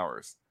 48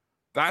 hours.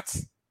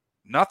 That's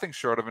nothing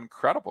short of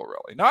incredible,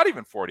 really. Not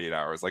even 48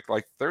 hours, like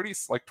 30,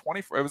 like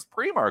 24. It was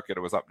pre-market.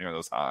 It was up near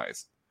those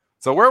highs.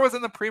 So where was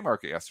in the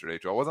pre-market yesterday,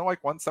 Joel? Wasn't it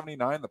like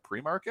 179 the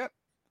pre-market?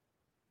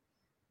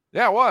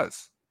 Yeah, it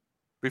was.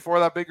 Before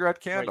that big red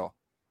candle. Wait,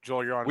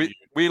 Joel, you're on.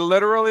 We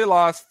literally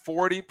lost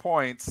 40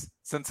 points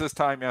since this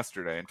time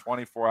yesterday in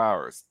 24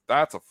 hours.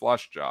 That's a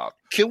flush job.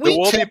 There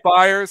will be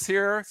buyers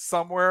here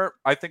somewhere.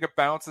 I think it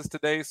bounces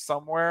today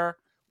somewhere.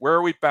 Where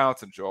are we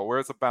bouncing, Joel?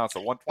 Where's the bounce?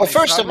 At 120? Well,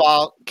 first of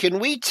all, can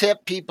we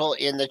tip people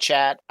in the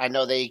chat? I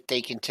know they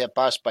can tip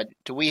us, but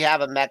do we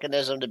have a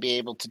mechanism to be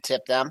able to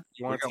tip them?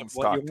 You want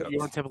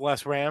to tip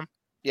Les Ram?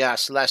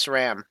 Yes, Les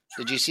Ram.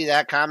 Did you see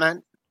that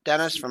comment,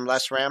 Dennis, from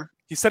Les Ram?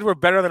 He said we're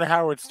better than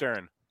Howard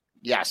Stern.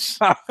 Yes.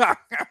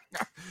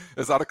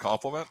 Is that a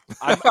compliment?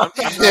 I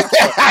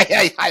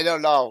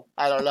don't know.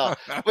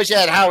 Wish you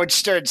had Howard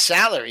Stern's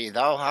salary,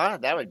 though, huh?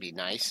 That would be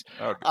nice.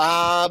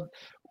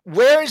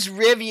 Where's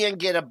Rivian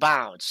get a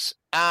bounce?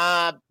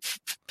 I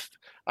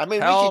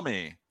mean, tell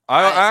me.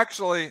 I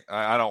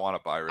don't want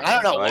to buy Rivian.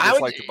 I don't know. I just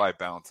like to buy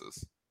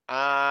bounces.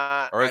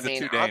 Or is it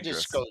too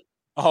dangerous?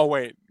 Oh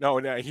wait, no.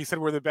 He said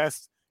we're the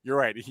best. You're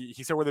right.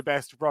 He said we're the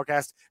best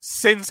broadcast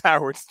since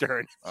Howard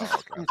Stern.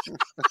 Oh,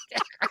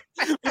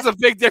 okay. There's a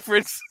big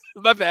difference.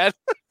 My bad.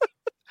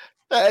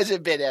 That has a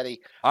bit,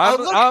 Eddie.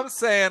 I'm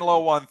saying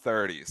low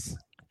 130s.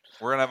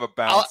 We're gonna have a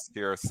bounce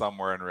here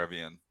somewhere in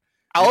Rivian.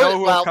 Who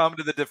will come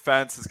to the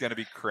defense is going to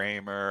be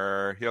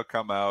Kramer. He'll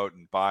come out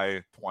and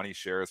buy 20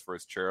 shares for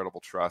his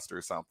charitable trust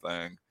or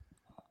something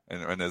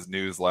in his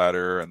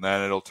newsletter, and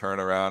then it'll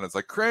turn around. It's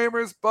like,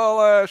 Kramer's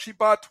bullish. He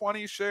bought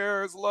 20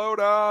 shares. Load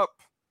up.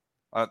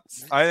 I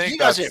think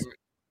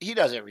he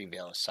doesn't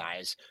reveal his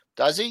size,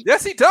 does he?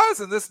 Yes, he does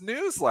in this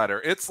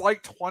newsletter. It's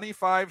like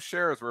 25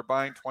 shares. We're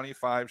buying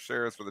 25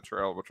 shares for the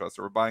charitable trust.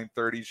 We're buying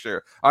 30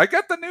 shares. I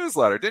get the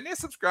newsletter. Didn't you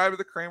subscribe to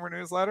the Kramer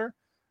newsletter?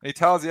 And he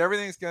tells you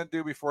everything he's going to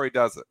do before he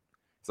does it.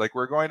 It's like,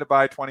 we're going to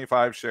buy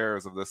 25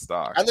 shares of this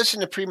stock. I listen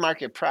to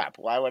pre-market prep.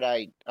 Why would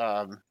I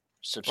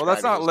subscribe? Well,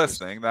 that's not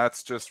listening.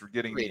 That's just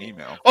getting the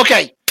email.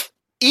 Okay.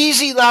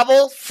 Easy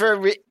level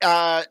for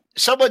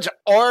someone's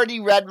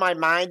already read my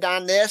mind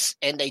on this,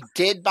 and they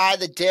did buy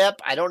the dip.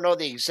 I don't know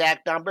the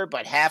exact number,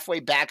 but halfway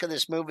back of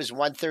this move is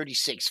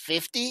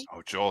 136.50.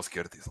 Oh, Joel's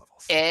good at these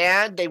levels.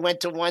 And they went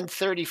to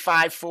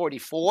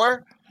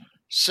 135.44.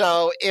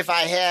 So if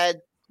I had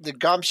the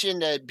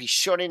gumption to be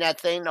shorting that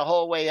thing the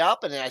whole way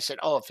up, and then I said,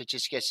 if it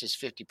just gets this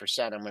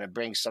 50%, I'm going to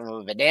bring some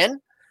of it in.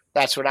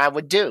 That's what I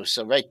would do.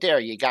 So right there,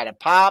 you got to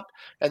pop.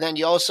 And then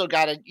you also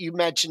you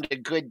mentioned a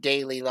good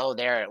daily low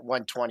there at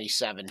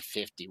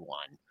 127.51.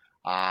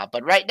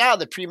 But right now,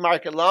 the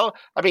pre-market low,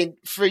 I mean,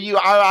 for you,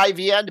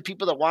 RIVN, the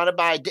people that want to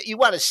buy, you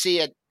want to see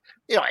it.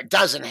 It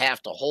doesn't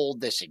have to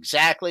hold this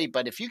exactly,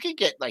 but if you could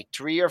get like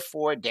 3 or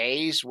 4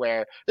 days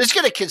where it's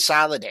going to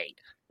consolidate,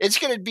 it's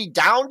going to be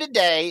down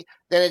today,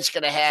 then it's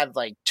going to have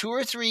like 2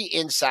 or 3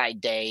 inside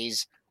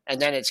days,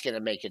 and then it's going to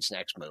make its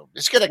next move.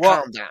 It's going to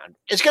calm down.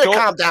 It's going to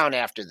calm down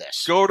after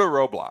this. Go to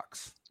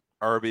Roblox,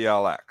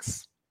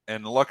 RBLX,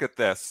 and look at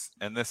this.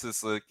 And this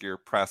is like your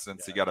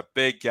precedence. You got a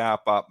big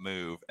gap up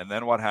move. And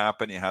then what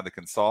happened? You had the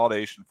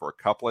consolidation for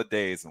a couple of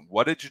days. And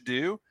what did you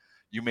do?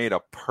 You made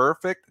a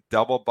perfect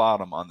double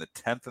bottom on the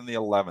 10th and the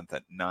 11th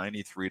at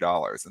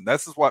 $93. And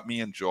this is what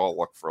me and Joel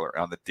look for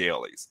on the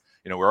dailies.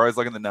 We're always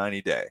looking at the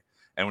 90-day.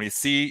 And when you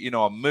see,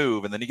 a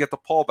move and then you get the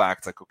pullback,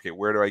 it's like, okay,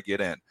 where do I get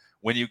in?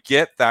 When you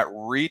get that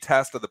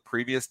retest of the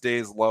previous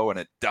day's low and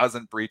it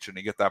doesn't breach and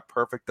you get that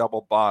perfect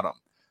double bottom,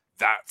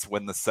 that's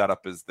when the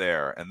setup is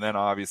there. And then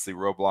obviously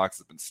Roblox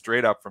has been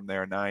straight up from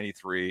there,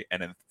 93,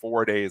 and then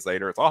 4 days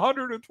later, it's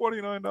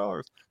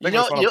 $129. I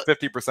think it's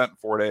 50% in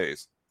 4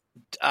 days.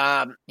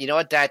 You know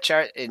what, that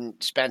chart, and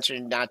Spencer,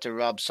 not to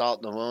rub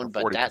salt in the wound,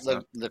 but that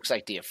 40%. looks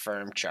like the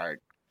Affirm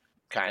chart,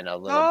 kind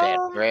of a little bit,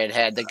 where it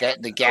had the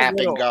A gap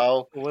and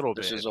go. A little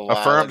This bit. was a while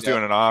Affirm's ago.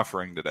 doing an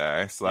offering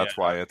today, so that's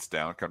Yeah. why it's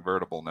down.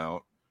 Convertible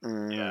note.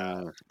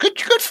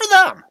 Good for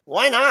them.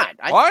 Why not?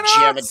 Why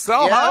not?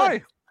 Sell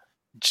high.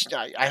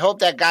 I hope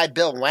that guy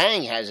Bill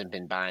Wang hasn't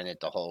been buying it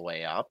the whole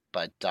way up.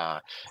 But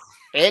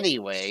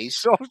anyways,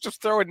 So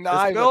just throwing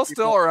knives. Is Bill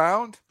still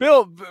around?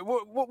 Bill,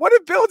 what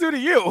did Bill do to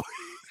you?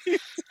 He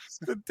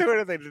didn't do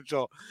anything to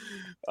Joel.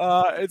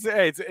 It's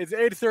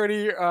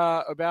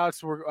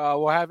 8:30.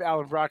 We'll have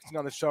Alan Broxton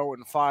on the show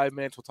in 5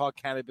 minutes. We'll talk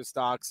cannabis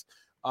stocks.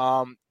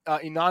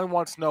 Inan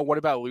wants to know, what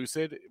about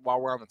Lucid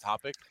while we're on the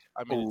topic?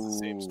 I mean, it's the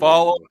same story.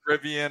 Follow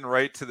Rivian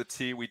right to the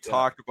T. We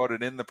talked about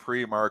it in the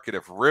pre-market.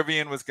 If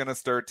Rivian was going to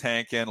start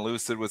tanking,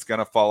 Lucid was going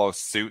to follow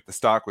suit. The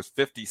stock was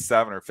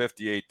 $57 or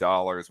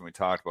 $58 when we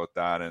talked about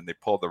that, and they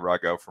pulled the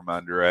rug out from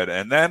under it.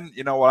 And then,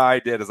 you know what I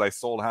did is I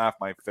sold half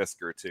my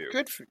Fisker too.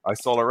 I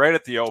sold it right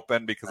at the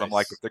open because I'm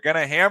like, if they're going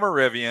to hammer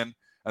Rivian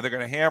and they're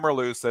going to hammer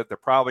Lucid, they're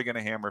probably going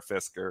to hammer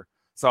Fisker.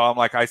 So I'm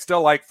like, I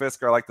still like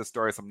Fisker. I like the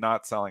story, so I'm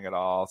not selling it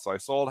all. So I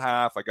sold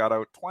half. I got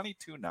out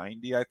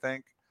 $22.90, I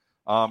think.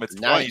 It's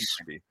nice.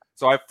 $20.90.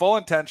 So I have full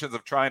intentions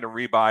of trying to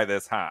rebuy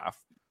this half.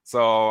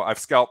 So I've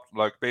scalped,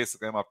 like,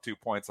 basically I'm up 2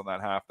 points on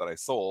that half that I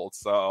sold.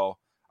 So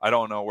I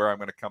don't know where I'm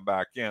going to come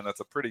back in.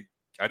 That's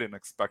I didn't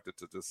expect it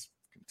to just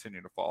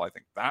continue to fall, I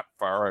think, that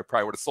far. I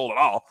probably would have sold it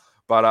all.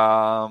 But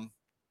I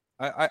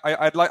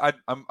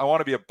want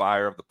to be a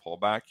buyer of the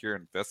pullback here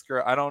in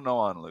Fisker. I don't know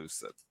on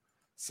Lucid.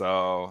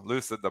 So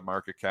Lucid, the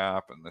market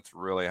cap, and that's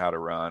really how to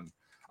run.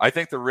 I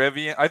think the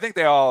Rivian, I think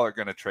they all are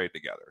going to trade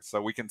together.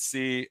 So we can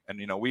see, and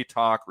we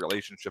talk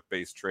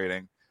relationship-based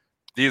trading.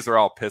 These are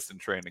all piston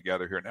trading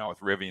together here now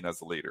with Rivian as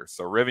the leader.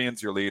 So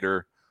Rivian's your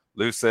leader,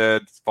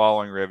 Lucid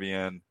following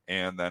Rivian,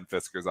 and then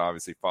Fisker's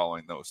obviously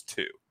following those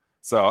two.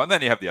 So, and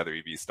then you have the other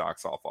EV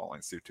stocks all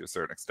following suit to a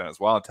certain extent as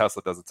well, and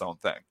Tesla does its own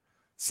thing.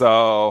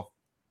 So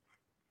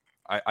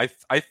I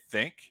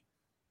think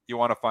you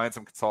want to find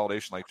some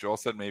consolidation, like Joel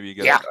said. Maybe you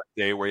get a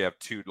day where you have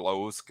two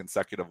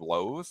consecutive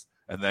lows,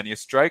 and then you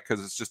strike,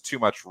 because it's just too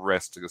much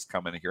risk to just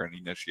come in here and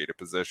initiate a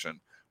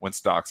position when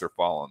stocks are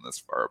falling this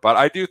far. But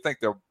I do think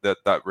that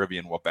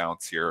Rivian will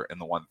bounce here in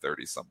the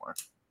 130 somewhere.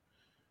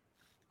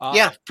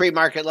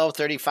 Pre-market low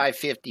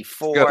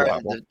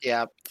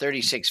 35.54.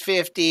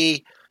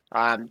 36.50.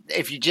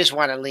 If you just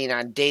want to lean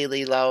on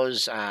daily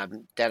lows,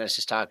 Dennis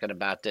is talking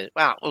about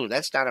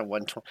that's down at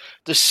 120.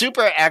 The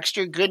super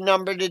extra good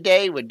number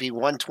today would be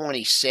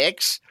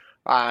 126,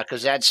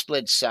 because that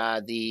splits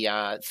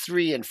the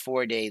 3 and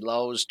 4 day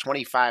lows,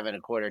 25 and a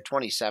quarter,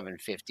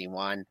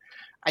 27.51.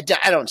 I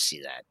don't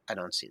see that. I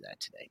don't see that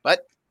today.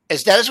 But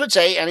as Dennis would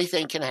say,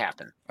 anything can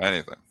happen.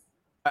 Anything.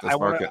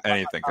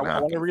 Anything can happen.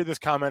 I want to read this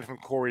comment from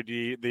Corey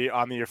D.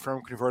 On the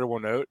Affirm convertible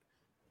note.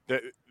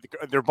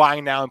 They're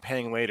buying now and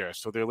paying later,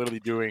 so they're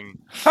literally doing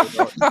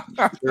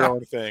their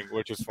own thing,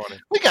 which is funny.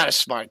 We got a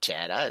smart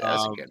chat.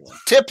 That's a good one.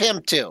 Tip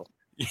him too.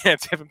 Yeah,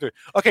 tip him too.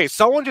 Okay,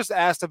 someone just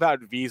asked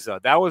about Visa.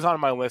 That was on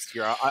my list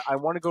here. I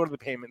want to go to the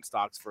payment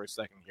stocks for a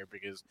second here,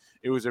 because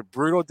it was a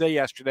brutal day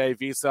yesterday.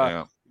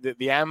 Visa,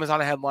 the Amazon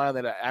headline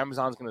that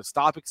Amazon's going to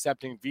stop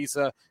accepting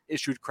Visa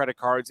issued credit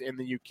cards in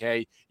the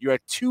UK. You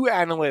had two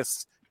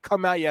analysts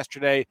come out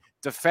yesterday,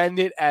 defend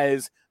it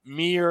as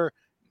mere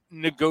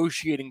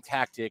negotiating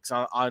tactics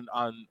on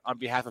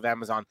behalf of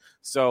Amazon.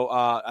 So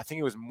I think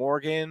it was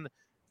Morgan.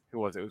 Who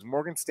was it? It was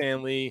Morgan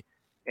Stanley,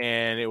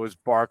 and it was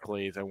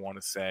Barclays, I want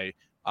to say,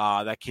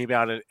 that came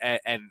out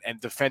and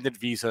defended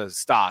Visa's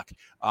stock.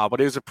 But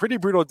it was a pretty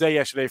brutal day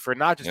yesterday for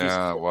not just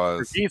Visa,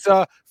 for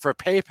Visa, for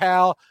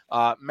PayPal,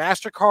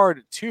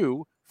 MasterCard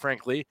too,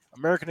 frankly,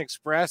 American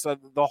Express,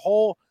 the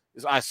whole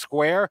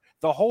Square,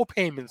 the whole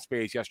payment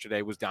space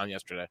yesterday was down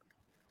yesterday.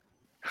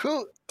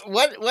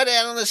 What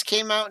analyst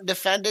came out and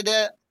defended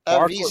it?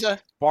 Visa?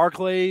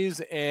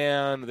 Barclays,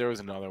 and there was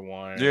another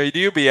one. Yeah,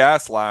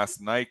 UBS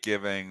last night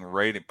giving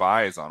rating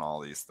buys on all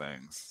these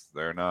things.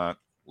 They're not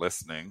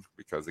listening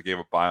because they gave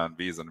a buy on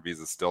Visa, and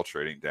Visa's still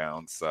trading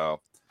down. So,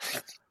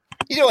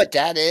 you know what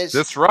that is?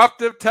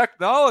 Disruptive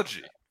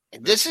technology.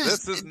 This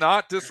is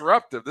not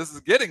disruptive. This is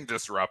getting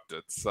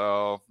disrupted.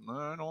 So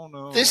I don't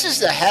know. This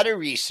is the head of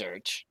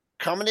research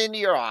coming into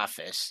your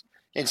office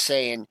and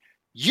saying,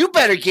 you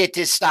better get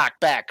this stock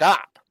back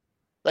up.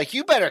 Like,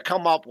 you better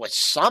come up with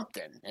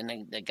something. And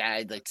then the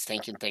guy that's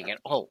thinking,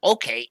 oh,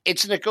 okay,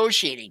 it's a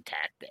negotiating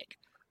tactic.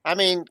 I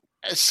mean,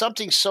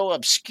 something so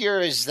obscure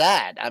as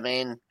that. I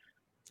mean,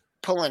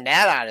 pulling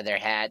that out of their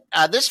hat.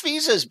 This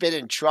Visa has been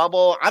in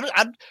trouble.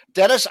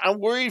 Dennis, I'm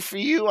worried for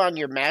you on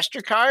your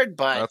MasterCard,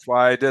 but that's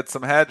why I did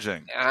some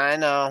hedging. I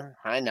know.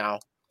 I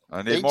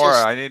need more.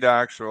 I need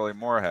actually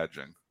more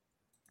hedging.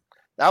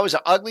 That was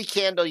an ugly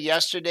candle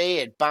yesterday.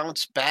 It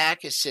bounced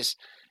back. It's just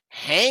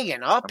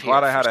hanging up here. I'm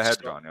glad I had a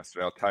hedge on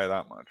yesterday. I'll tell you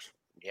that much.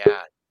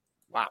 Yeah.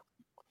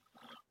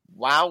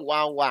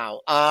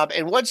 Wow.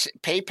 And what's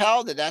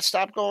PayPal? Did that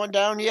stop going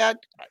down yet?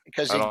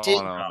 Because I don't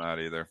know that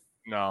either.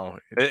 No.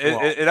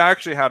 It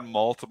actually had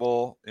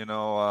multiple,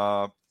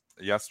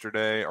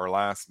 yesterday or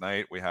last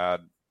night, we had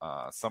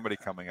somebody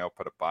coming out,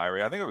 put a buy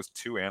rate. I think it was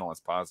 2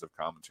 analysts positive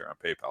commentary on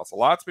PayPal. So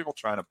lots of people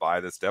trying to buy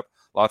this dip.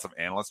 Lots of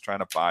analysts trying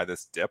to buy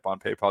this dip on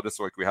PayPal. Just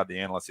like we had the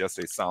analysts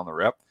yesterday selling the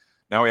rip.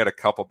 Now we had a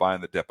couple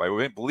buying the dip. I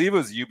believe it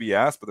was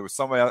UBS, but there was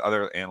some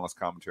other analyst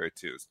commentary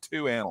too. It's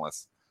 2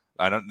 analysts.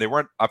 They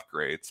weren't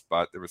upgrades,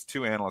 but there was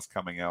 2 analysts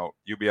coming out.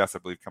 UBS, I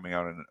believe, coming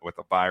out with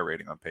a buy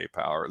rating on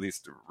PayPal, or at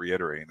least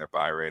reiterating their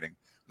buy rating.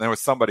 And there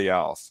was somebody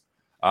else.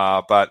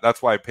 But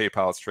that's why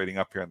PayPal is trading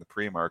up here in the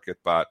pre-market.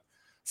 But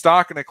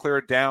stock in a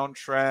clear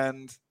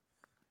downtrend.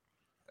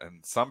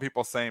 And some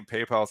people saying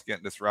PayPal is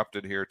getting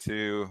disrupted here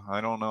too. I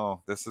don't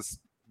know. This is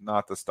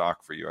not the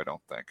stock for you, I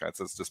don't think. That's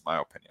just my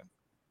opinion.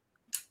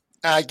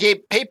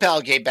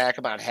 PayPal gave back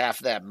about half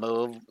that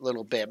move, a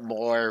little bit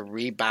more,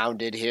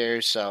 rebounded here.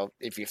 So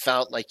if you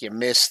felt like you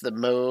missed the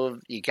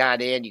move, you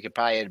got in, you could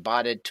probably have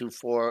bought it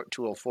 204,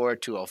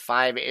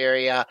 205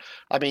 area.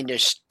 I mean,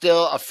 there's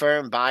still a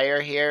firm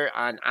buyer here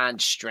on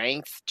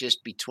strength,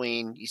 just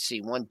between, you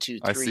see 1, 2, 3,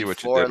 4 I see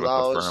what you did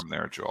lows. with the firm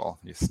there, Joel.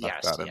 You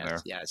snuck that in there.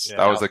 Yes.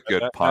 That was a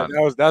good pun.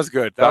 That was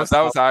good. That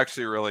was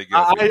actually really good.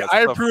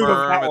 I approve of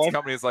that one. It's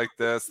companies like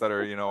this that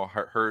are,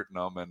 hurting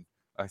them, and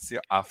I see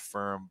a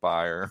firm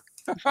buyer.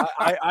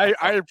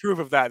 I approve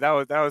of that. That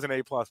was an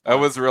A+. That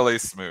was really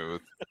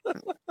smooth.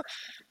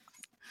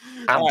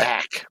 I'm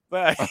back.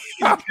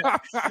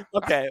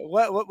 Okay,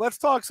 let's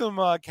talk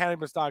some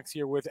cannabis stocks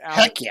here with Alan.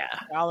 Heck yeah.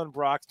 Alan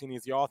Brockstein.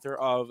 He's the author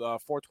of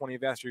 420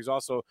 Investor. He's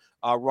also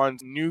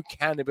runs New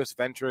Cannabis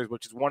Ventures,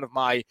 which is one of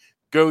my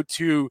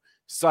go-to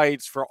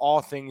sites for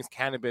all things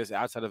cannabis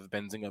outside of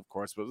Benzinga, of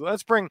course. But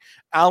let's bring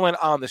Alan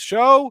on the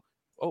show.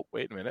 Oh,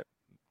 wait a minute.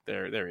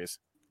 There he is.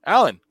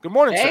 Alan, good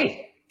morning, sir.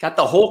 Hey, got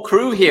the whole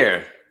crew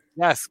here.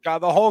 Yes, got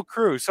the whole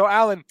crew. So,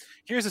 Alan,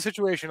 here's the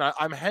situation.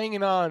 I'm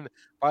hanging on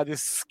by the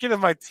skin of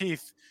my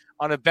teeth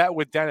on a bet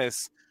with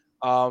Dennis.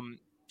 I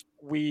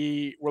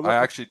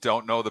actually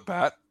don't know the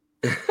bet.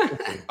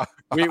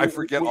 I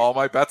forget all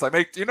my bets I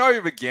make. Do you know you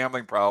have a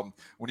gambling problem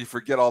when you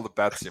forget all the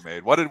bets you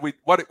made?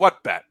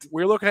 What bet?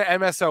 We're looking at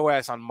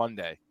MSOS on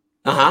Monday.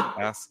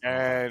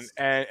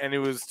 And it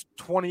was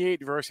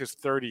 28 versus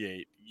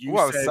 38. I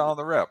was selling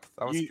the rip.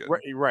 That was good.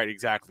 Right,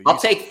 exactly. I'll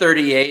take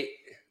 38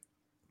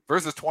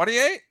 versus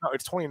 28. No,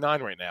 it's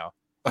 29 right now.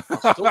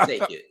 I'll still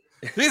take it.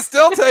 He's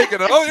still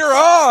taking it. Oh, you're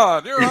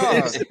on.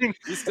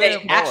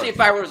 Hey, actually, if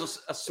I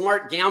was a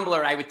smart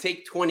gambler, I would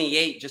take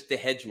 28 just to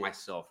hedge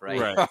myself, right?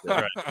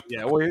 Right.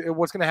 Yeah. Well,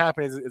 what's going to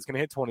happen is it's going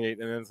to hit 28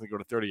 and then it's going to go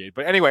to 38.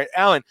 But anyway,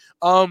 Alan,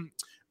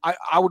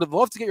 I would have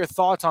loved to get your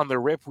thoughts on the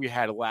rip we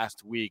had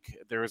last week.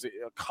 There was a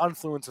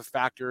confluence of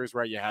factors,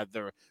 right? You had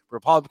the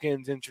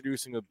Republicans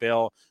introducing a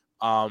bill.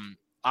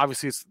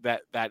 Obviously, it's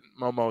that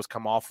Momo has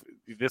come off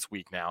this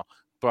week now.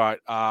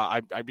 But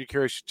I'd be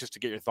curious just to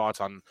get your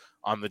thoughts on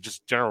the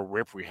just general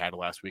rip we had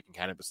last week in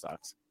cannabis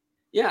stocks.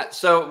 Yeah.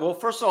 So, well,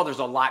 first of all, there's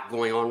a lot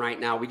going on right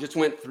now. We just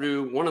went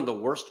through one of the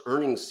worst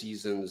earnings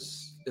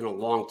seasons in a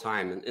long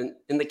time. And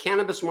in the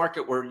cannabis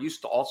market, we're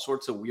used to all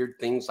sorts of weird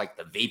things like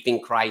the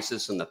vaping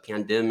crisis and the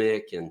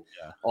pandemic and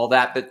all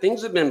that. But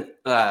things have been,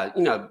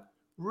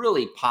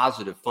 really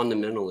positive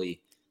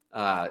fundamentally,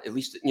 at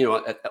least,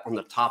 on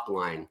the top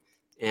line.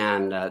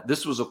 And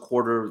this was a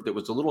quarter that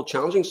was a little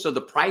challenging. So the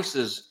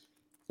prices,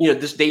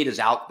 this data is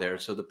out there.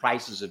 So the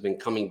prices have been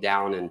coming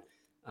down. And,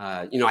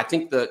 I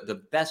think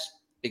the best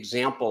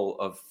example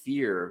of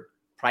fear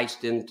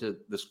priced into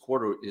this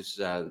quarter is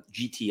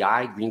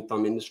GTI, Green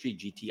Thumb Industry,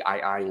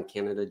 GTII in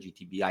Canada,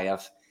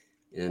 GTBIF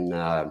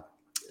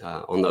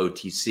on the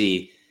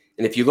OTC.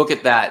 And if you look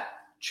at that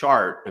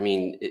chart, I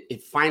mean,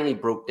 it finally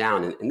broke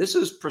down. And this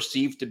is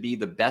perceived to be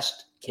the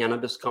best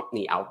cannabis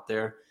company out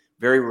there,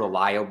 very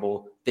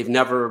reliable. They've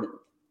never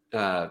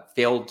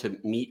failed to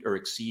meet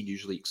or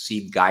usually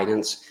exceed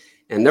guidance.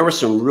 And there were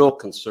some real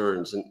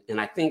concerns.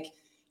 And I think,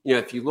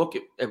 if you look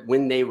at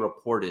when they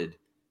reported,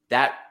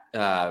 that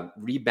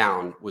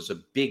rebound was a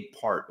big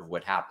part of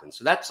what happened.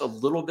 So that's a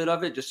little bit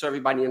of it, just so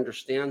everybody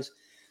understands.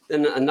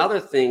 Then another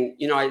thing,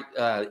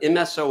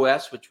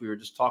 MSOS, which we were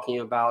just talking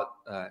about,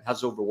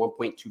 has over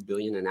 1.2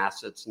 billion in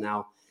assets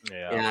now.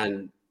 Yeah.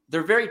 And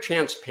they're very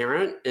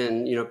transparent,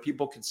 and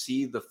people could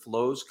see the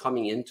flows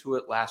coming into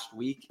it last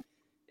week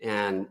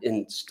and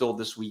still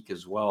this week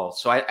as well.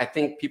 So I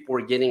think people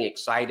were getting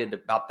excited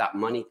about that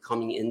money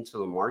coming into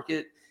the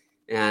market.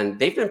 And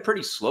they've been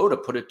pretty slow to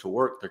put it to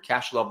work. Their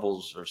cash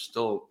levels are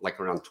still like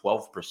around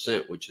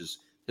 12%, which is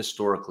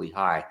historically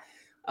high.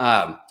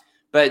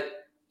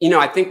 But,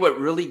 I think what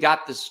really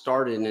got this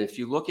started, and if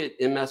you look at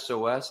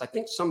MSOS, I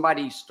think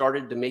somebody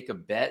started to make a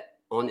bet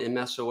on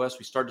MSOS.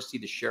 We started to see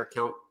the share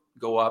count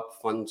go up,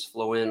 funds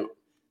flow in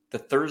the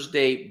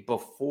Thursday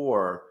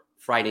before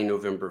Friday,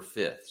 November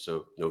 5th,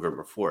 so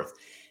November 4th.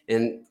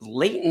 And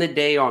late in the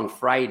day on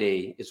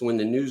Friday is when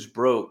the news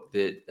broke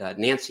that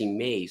Nancy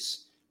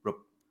Mace,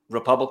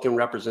 Republican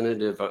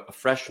representative, a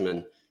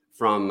freshman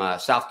from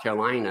South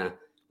Carolina,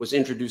 was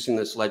introducing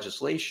this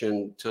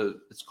legislation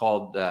it's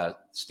called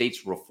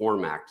States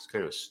Reform Act. It's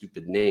kind of a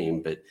stupid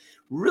name, but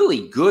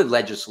really good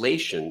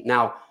legislation.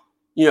 Now,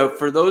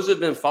 for those who have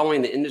been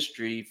following the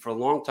industry for a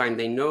long time,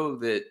 they know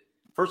that,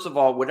 first of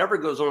all, whatever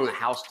goes on in the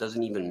House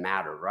doesn't even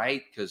matter,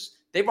 right? Because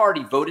they've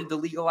already voted to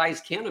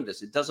legalize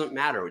cannabis. It doesn't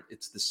matter.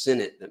 It's the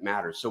Senate that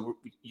matters. So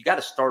you got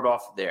to start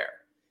off there.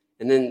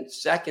 And then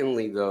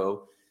secondly,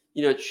 though,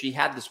 she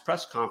had this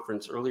press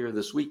conference earlier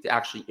this week to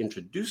actually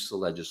introduce the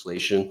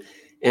legislation.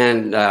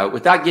 And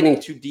without getting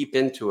too deep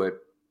into it,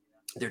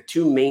 there are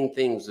two main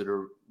things that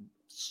are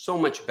so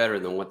much better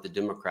than what the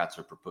Democrats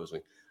are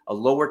proposing. A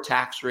lower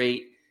tax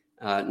rate,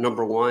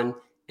 number one,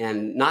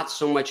 and not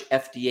so much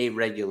FDA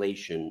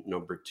regulation,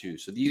 number two.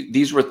 So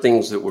these were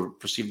things that were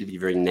perceived to be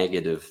very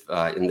negative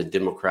in the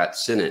Democrat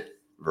Senate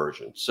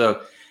version.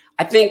 So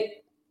I think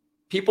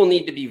people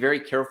need to be very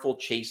careful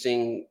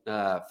chasing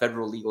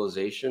federal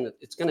legalization.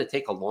 It's going to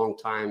take a long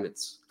time.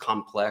 It's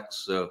complex.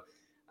 So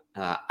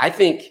I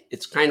think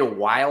it's kind of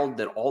wild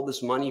that all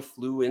this money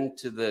flew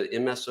into the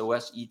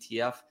MSOS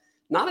ETF,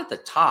 not at the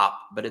top,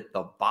 but at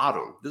the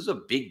bottom. This is a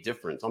big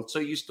difference. I'm so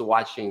used to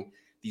watching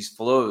these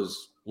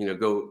flows,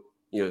 go,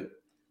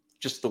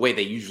 just the way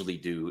they usually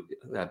do.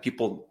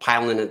 People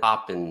pile in at the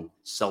top and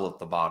sell at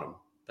the bottom.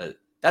 But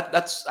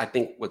that's, I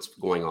think, what's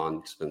going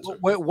on, Spencer.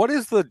 What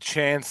is the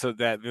chance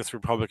that this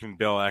Republican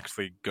bill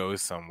actually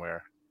goes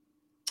somewhere?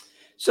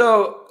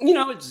 So,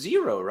 it's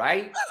zero,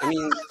 right? I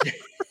mean,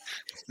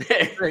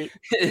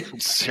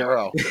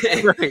 zero.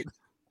 Right.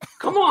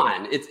 Come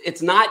on.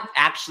 It's not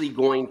actually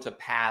going to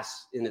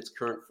pass in its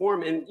current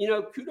form. And,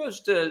 kudos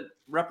to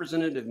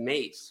Representative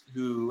Mace,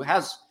 who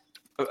has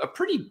a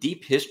pretty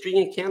deep history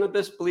in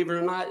cannabis, believe it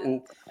or not.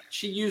 And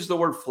she used the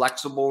word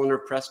flexible in her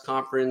press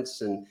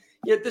conference. And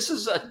this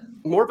is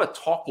more of a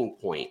talking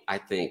point, I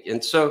think.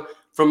 And so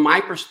from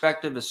my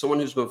perspective, as someone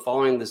who's been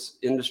following this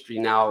industry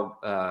now,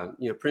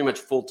 pretty much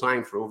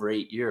full-time for over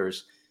 8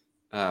 years,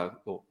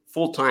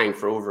 full-time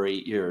for over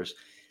 8 years,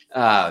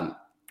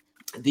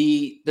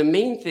 the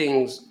main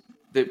things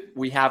that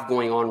we have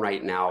going on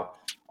right now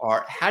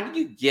are, how do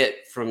you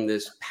get from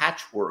this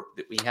patchwork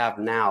that we have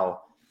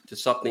now to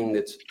something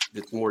that's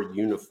more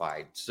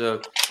unified?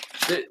 So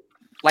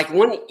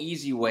one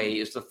easy way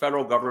is the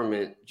federal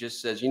government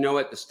just says,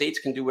 the states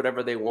can do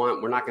whatever they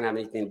want. We're not going to have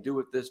anything to do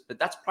with this, but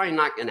that's probably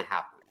not going to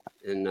happen.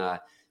 And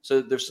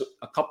so there's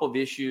a couple of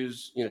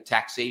issues,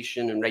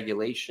 taxation and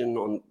regulation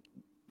on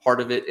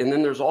part of it. And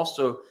then there's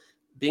also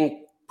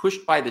being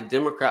pushed by the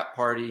Democrat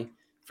Party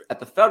at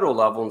the federal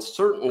level, and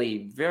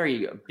certainly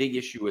a big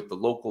issue at the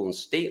local and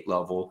state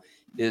level,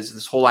 is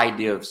this whole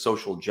idea of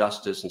social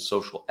justice and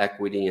social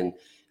equity. And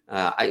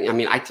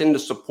I tend to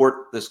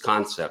support this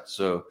concept.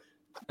 So,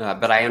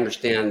 but I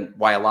understand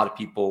why a lot of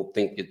people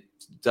think it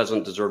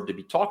doesn't deserve to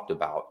be talked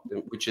about,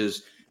 which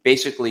is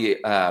basically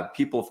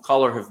people of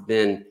color have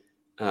been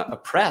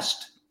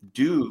oppressed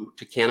due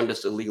to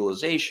cannabis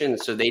legalization.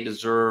 So they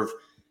deserve,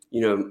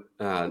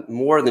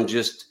 more than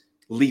just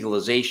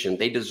legalization.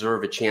 They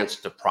deserve a chance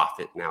to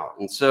profit now.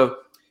 And so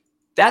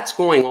that's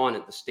going on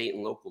at the state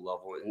and local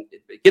level. And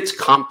it gets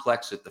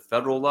complex at the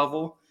federal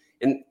level.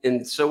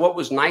 And so what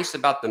was nice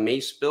about the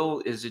Mace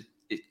bill is it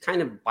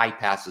kind of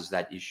bypasses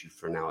that issue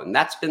for now. And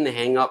that's been the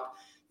hang up.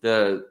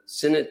 The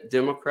Senate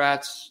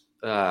Democrats,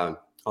 a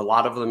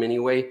lot of them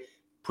anyway,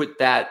 put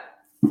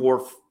that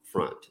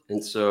forefront.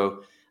 And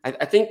so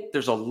I think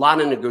there's a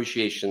lot of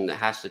negotiation that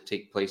has to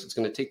take place. It's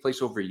going to take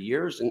place over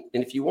years. And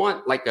if you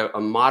want like a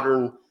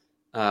modern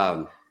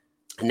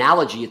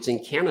analogy, it's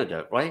in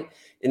Canada, right?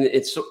 And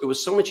it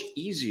was so much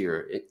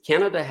easier.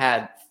 Canada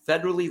had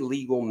federally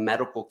legal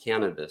medical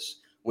cannabis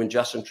when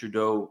Justin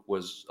Trudeau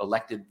was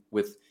elected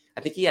with,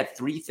 I think he had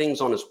 3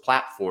 things on his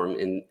platform,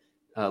 and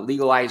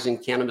legalizing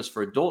cannabis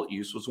for adult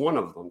use was one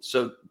of them.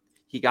 So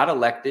he got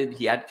elected,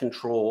 he had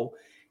control,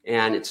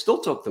 and it still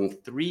took them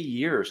 3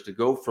 years to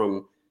go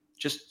from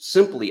just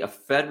simply a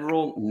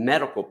federal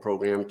medical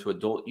program to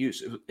adult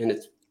use. And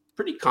it's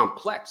pretty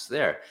complex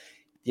there.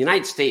 The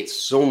United States,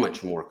 so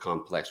much more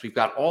complex. We've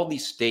got all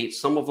these states.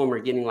 Some of them are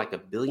getting like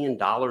 $1 billion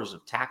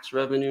of tax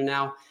revenue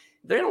now.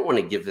 They don't want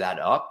to give that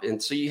up.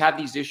 And so you have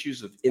these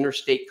issues of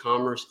interstate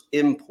commerce,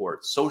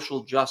 imports,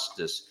 social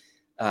justice,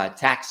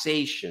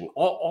 taxation,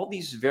 all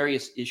these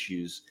various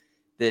issues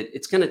that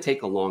it's going to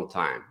take a long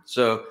time.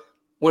 So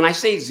when I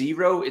say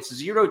zero, it's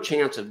zero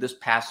chance of this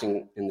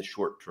passing in the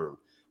short term.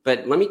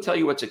 But let me tell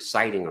you what's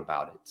exciting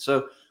about it.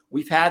 So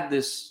we've had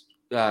this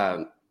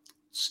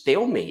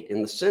stalemate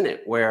in the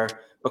Senate where,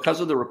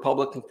 because of the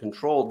Republican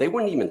control, they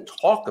wouldn't even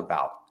talk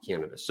about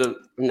cannabis. So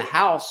in the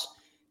House,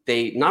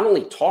 they not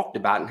only talked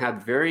about and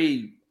had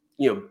very,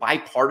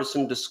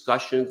 bipartisan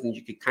discussions, and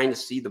you could kind of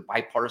see the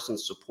bipartisan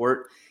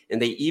support.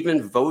 And they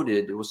even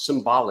voted, it was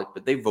symbolic,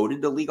 but they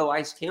voted to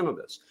legalize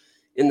cannabis.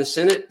 In the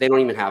Senate, they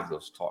don't even have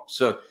those talks.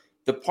 So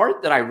the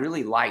part that I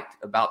really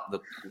liked about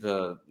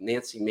the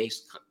Nancy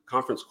Mace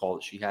conference call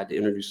that she had to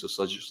introduce this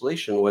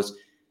legislation was,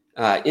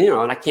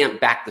 and I can't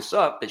back this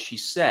up, but she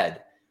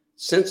said,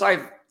 since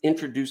I've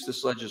introduced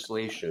this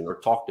legislation or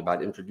talked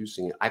about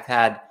introducing it, I've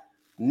had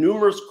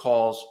numerous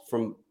calls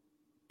from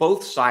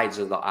both sides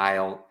of the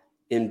aisle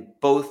in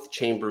both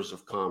chambers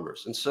of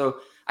commerce. And so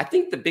I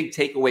think the big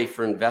takeaway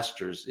for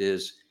investors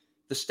is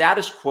the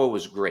status quo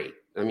is great.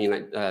 I mean,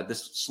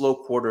 this slow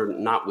quarter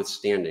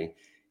notwithstanding.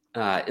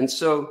 And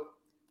so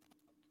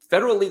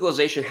federal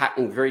legalization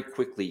happening very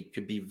quickly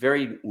could be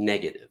very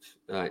negative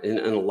in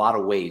a lot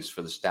of ways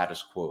for the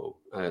status quo.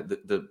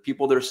 The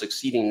people that are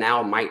succeeding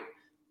now might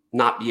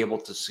not be able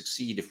to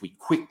succeed if we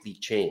quickly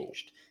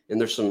changed. And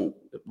there's some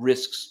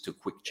risks to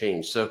quick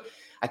change. So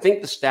I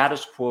think the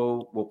status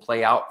quo will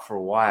play out for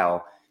a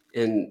while.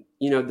 And,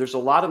 there's a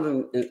lot of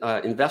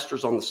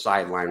investors on the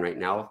sideline right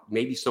now.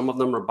 Maybe some of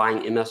them are buying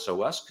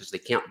MSOS because they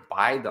can't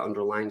buy the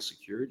underlying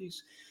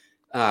securities.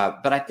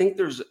 But I think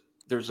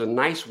there's a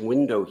nice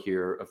window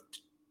here of,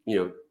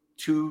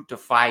 2 to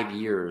 5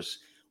 years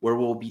where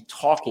we'll be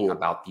talking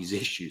about these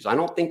issues. I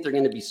don't think they're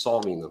going to be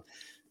solving them.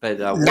 But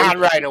not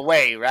right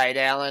away, right,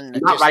 Alan?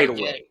 Not right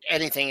away.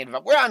 Anything.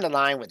 We're on the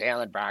line with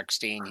Alan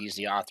Brockstein. He's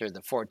the author of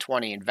the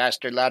 420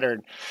 Investor Letter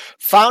and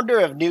founder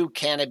of New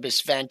Cannabis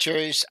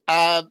Ventures.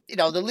 The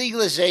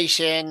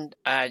legalization,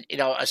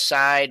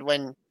 aside,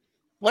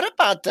 what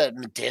about the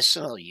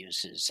medicinal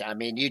uses? I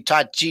mean, you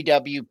taught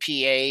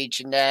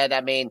GWPH and that. I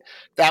mean,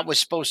 that was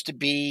supposed to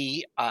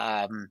be,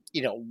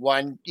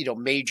 one,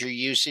 major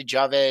usage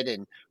of it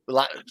and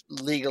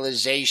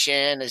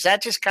legalization. Is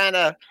that just kind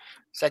of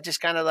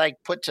like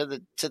put to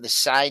the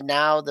side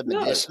now, the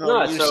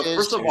medicinal uses? So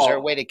first of all, is there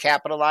a way to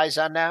capitalize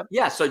on that?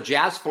 Yeah, so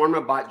Jazz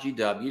Pharma bought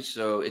GW,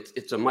 so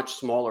it's a much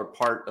smaller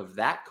part of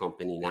that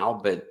company now.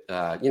 But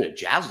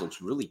Jazz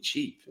looks really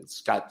cheap.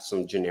 It's got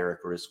some generic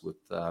risk with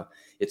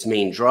its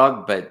main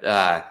drug, but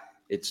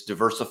it's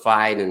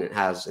diversified and it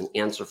has an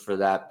answer for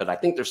that. But I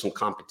think there's some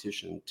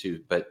competition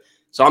too. But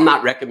so I'm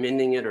not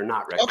recommending it or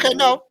not recommending. Okay,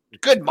 no,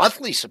 good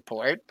monthly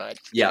support, but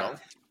yeah.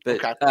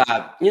 But okay.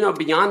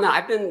 Beyond that,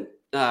 I've been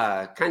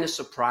kind of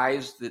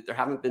surprised that there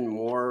haven't been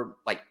more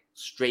like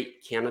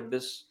straight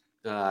cannabis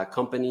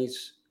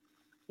companies,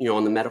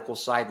 on the medical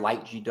side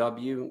like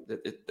GW.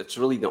 That's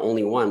really the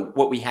only one.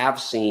 What we have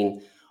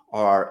seen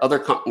are other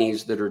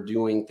companies that are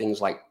doing things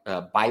like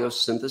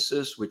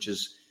biosynthesis, which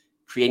is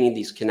creating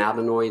these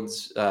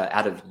cannabinoids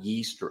out of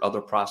yeast or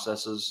other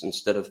processes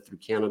instead of through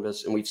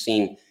cannabis. And we've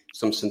seen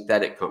some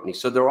synthetic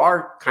companies. So there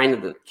are kind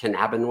of the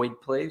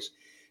cannabinoid plays.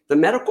 The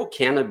medical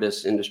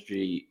cannabis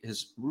industry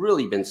has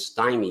really been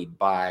stymied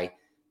by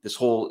this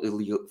whole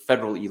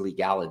federal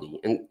illegality.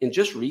 And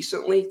just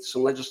recently,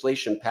 some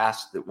legislation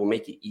passed that will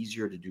make it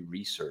easier to do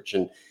research.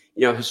 And,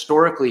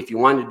 historically, if you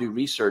wanted to do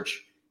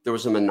research, there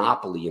was a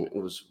monopoly and it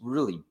was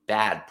really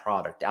bad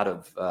product out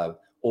of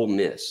Ole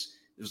Miss.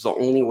 It was the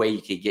only way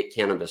you could get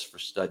cannabis for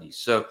studies.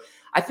 So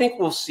I think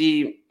we'll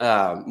see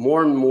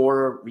more and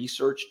more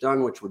research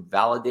done, which would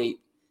validate,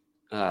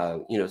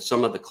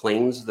 some of the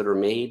claims that are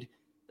made.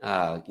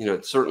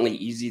 It's certainly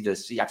easy to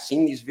see. I've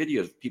seen these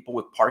videos of people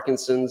with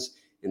Parkinson's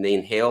and they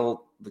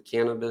inhale the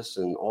cannabis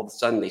and all of a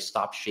sudden they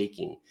stop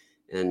shaking.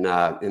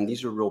 And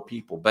these are real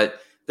people. But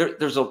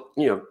there's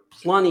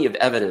plenty of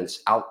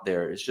evidence out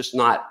there. It's just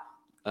not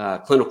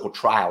clinical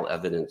trial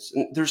evidence.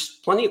 And there's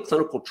plenty of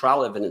clinical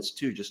trial evidence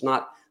too, just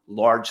not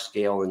large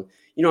scale. And,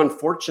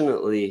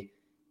 unfortunately,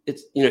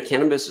 it's,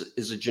 cannabis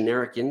is a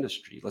generic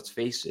industry, let's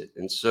face it.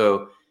 And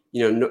so,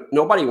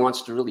 nobody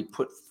wants to really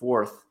put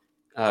forth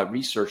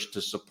research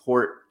to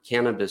support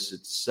cannabis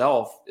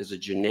itself as a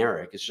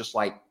generic. It's just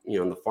like,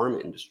 in the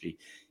pharma industry.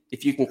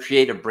 If you can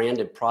create a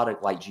branded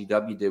product like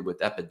GW did with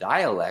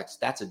Epidiolex,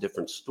 that's a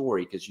different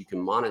story because you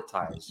can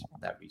monetize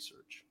that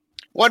research.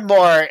 One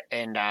more,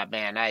 and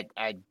man,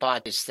 I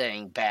bought this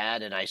thing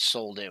bad and I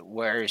sold it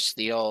worse.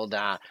 The old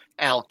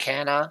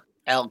Alcana,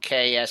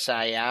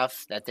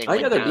 LKSIF, that thing. Oh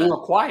yeah, they're being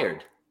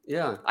acquired.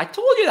 Yeah, I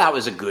told you that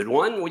was a good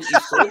one. When you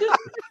sold it,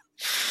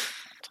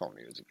 told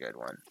me it was a good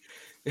one.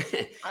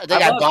 I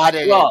think I bought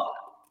it.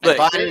 I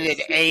bought it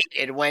at 8.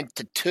 It went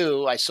to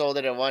 2. I sold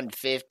it at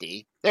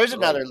 150. There's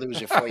another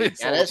loser for you,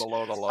 Dennis.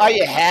 Are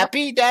you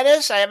happy,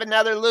 Dennis? I have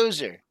another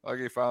loser. Like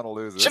you found a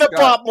loser. Should have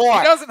bought more.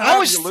 He doesn't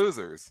have any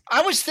losers.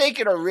 I was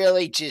thinking of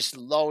really just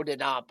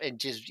loading up and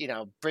just,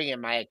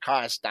 bringing my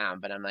cost down.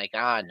 But I'm like,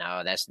 oh,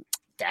 no, that's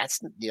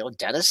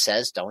Dennis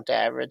says don't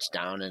average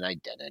down, and I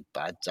did it.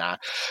 But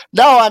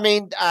no, I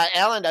mean,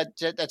 Alan,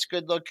 that's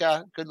good look.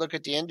 Good look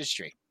at the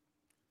industry.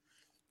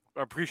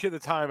 Appreciate the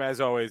time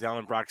as always,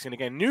 Alan Brockstein.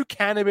 Again, New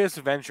Cannabis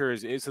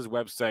Ventures is his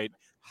website.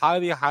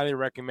 Highly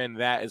recommend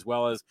that, as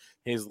well as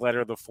his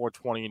letter, The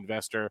 420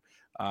 Investor.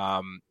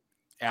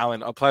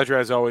 Alan, a pleasure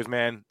as always,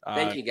 man.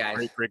 Thank you,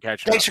 guys. Great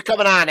catching Thanks for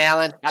coming on,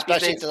 Alan. Happy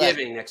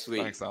Thanksgiving next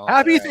week. Thanks,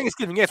 Happy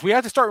Thanksgiving. Yes, we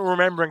have to start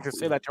remembering to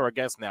say that to our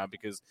guests now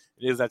because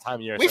it is that time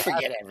of year. We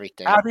forget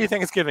everything. Happy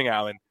Thanksgiving,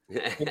 Alan.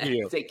 Thank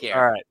you. Take care.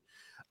 All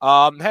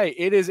right. Hey,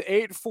 it is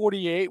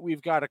 8:48.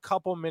 We've got a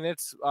couple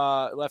minutes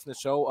left in the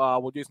show.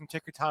 We'll do some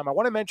ticker time. I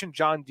want to mention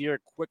John Deere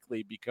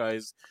quickly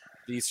because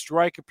the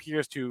strike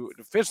appears to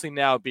officially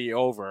now be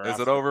over. Is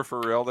it over for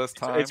real this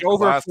time? It's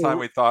over. Last time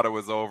we thought it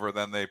was over,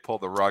 then they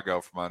pulled the rug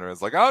out from under.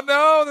 It's like, oh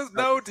no, there's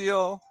no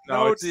deal.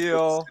 No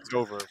deal. It's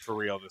over for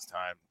real this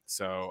time.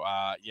 So,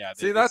 yeah.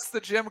 See, that's the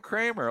Jim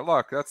Cramer.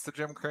 Look, that's the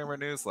Jim Cramer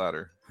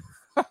newsletter.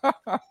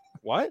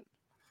 What?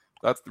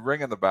 That's the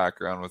ring in the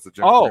background was the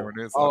Jim Oh, Cramer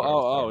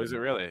newsletter. is it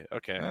really?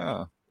 Okay.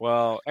 Yeah.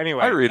 Well,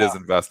 anyway. I read his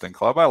investing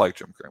club. I like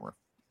Jim Cramer.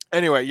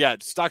 Anyway, yeah,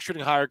 stock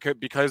shooting higher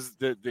because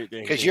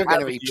because you're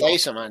going to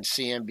replace him on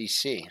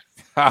CNBC.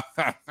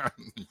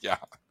 Yeah.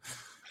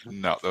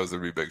 No, those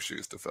would be big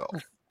shoes to fill.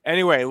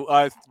 Anyway,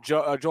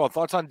 Joel,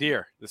 thoughts on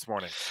Deere this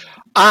morning?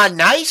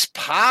 Nice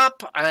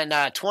pop on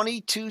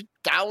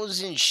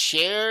 22,000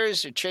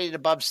 shares. Are traded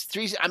above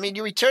 3. I mean,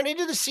 you're returning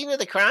to the scene of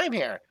the crime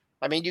here.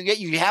 I mean,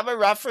 you have a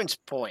reference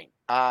point.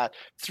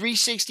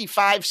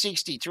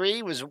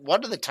 365.63 was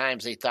one of the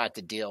times they thought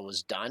the deal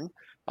was done.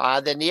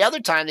 Then the other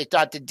time they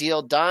thought the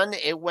deal done,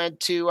 it went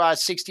to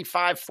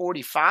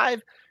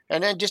 65.45.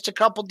 And then just a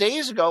couple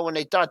days ago, when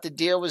they thought the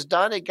deal was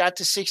done, it got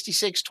to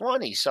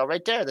 66.20. So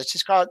right there, let's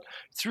just call it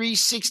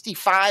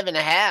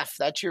 365.5.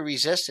 That's your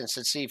resistance.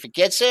 Let's see if it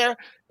gets there.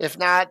 If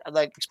not, I'd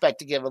expect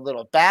to give a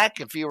little back.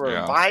 If you were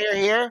a buyer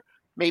here,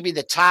 maybe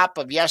the top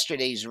of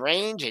yesterday's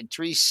range at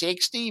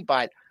 360.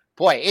 But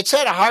boy, it's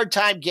had a hard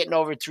time getting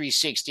over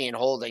 360 and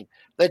holding.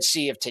 Let's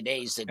see if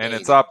today's the day. And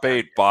it's up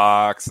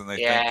 $8, and they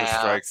think the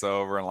strike's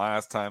over. And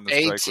last time the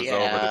strike was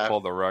over, they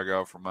pulled the rug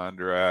out from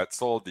under it.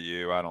 Sold to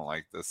you. I don't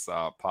like this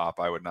pop.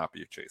 I would not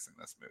be chasing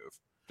this move.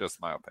 Just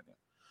my opinion.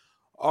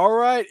 All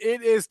right,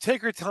 it is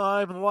ticker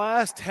time.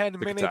 Last 10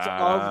 minutes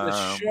of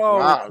the show.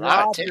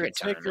 Wow, the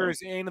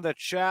tickers into the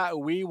chat.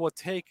 We will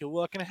take a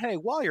look. And hey,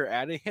 while you're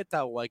at it, hit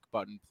that like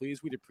button,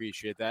 please. We'd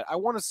appreciate that. I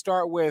want to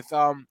start with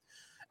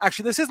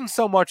actually, this isn't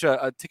so much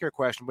a ticker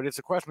question, but it's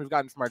a question we've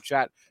gotten from our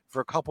chat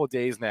for a couple of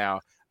days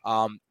now,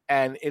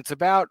 and it's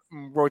about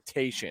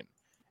rotation.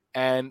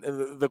 And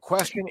the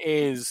question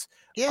is,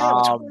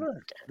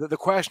 the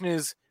question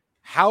is,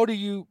 how do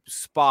you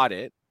spot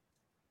it?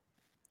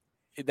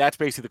 That's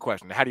basically the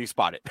question. How do you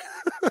spot it?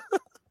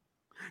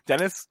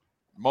 Dennis?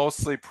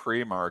 Mostly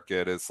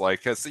pre-market is so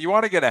you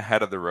want to get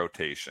ahead of the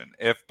rotation.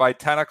 If by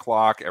 10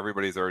 o'clock,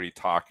 everybody's already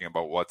talking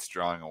about what's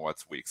strong and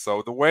what's weak.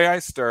 So the way I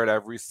start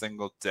every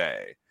single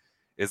day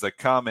is I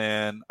come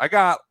in, I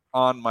got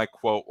on my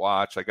quote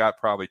watch, I got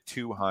probably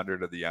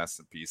 200 of the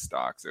S&P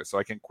stocks there. So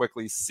I can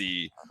quickly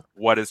see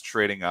what is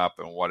trading up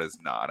and what is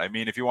not. I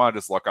mean, if you want to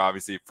just look,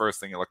 obviously, first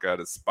thing you look at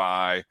is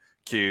SPY,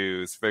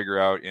 Qs, figure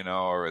out,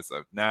 or is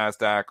a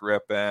NASDAQ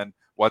ripping?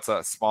 What's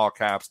a small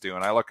caps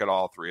doing? I look at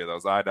all three of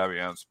those,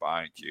 IWM,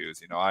 SPY, and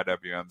Qs.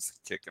 IWM's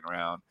kicking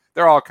around.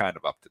 They're all kind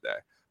of up today.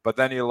 But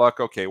then you look,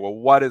 okay, well,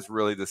 what is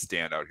really the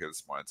standout here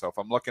this morning? So if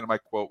I'm looking at my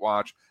quote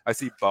watch, I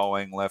see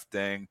Boeing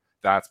lifting.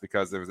 That's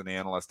because there was an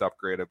analyst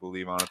upgrade, I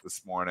believe, on it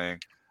this morning.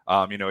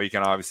 You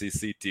can obviously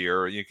see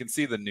Deere. You can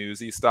see the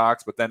newsy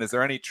stocks. But then is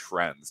there any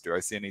trends? Do I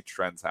see any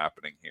trends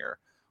happening here?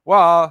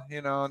 Well,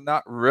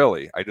 not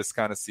really. I just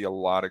kind of see a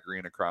lot of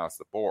green across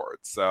the board.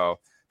 So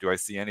do I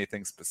see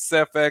anything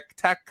specific?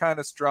 Tech kind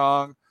of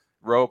strong.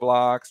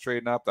 Roblox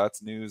trading up.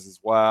 That's news as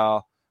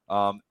well.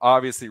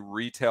 Obviously,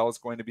 retail is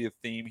going to be a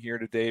theme here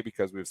today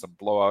because we have some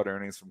blowout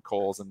earnings from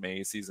Kohl's and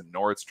Macy's, and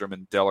Nordstrom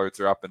and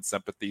Dillard's are up in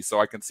sympathy. So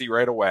I can see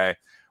right away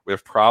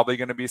there's probably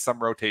going to be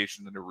some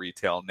rotation into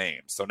retail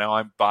names. So now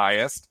I'm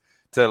biased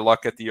to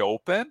look at the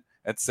open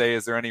and say,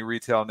 is there any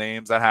retail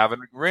names that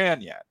haven't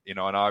ran yet? And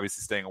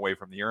obviously staying away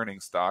from the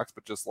earnings stocks,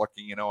 but just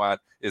looking, at,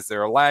 is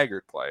there a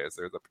laggard play? Is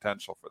there the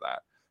potential for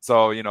that?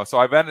 So, so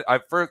I've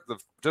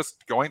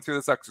just going through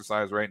this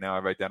exercise right now,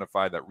 I've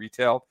identified that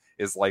retail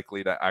is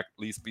likely to at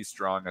least be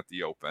strong at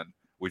the open.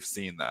 We've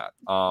seen that.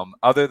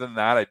 Other than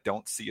that, I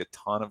don't see a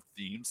ton of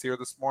themes here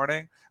this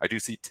morning. I do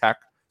see tech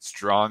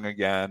strong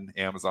again.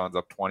 Amazon's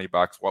up $20.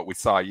 What we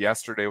saw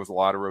yesterday was a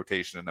lot of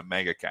rotation into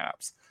mega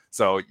caps.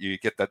 So you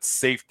get that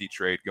safety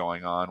trade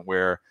going on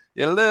where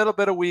you get a little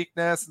bit of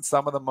weakness in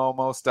some of the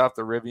Momo stuff,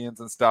 the Rivians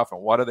and stuff. And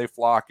what do they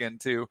flock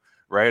into?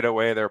 Right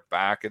away, they're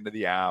back into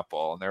the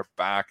Apple, and they're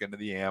back into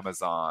the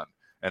Amazon,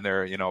 and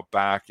they're,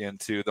 back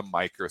into the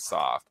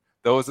Microsoft.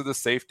 Those are the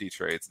safety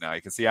trades now.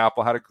 You can see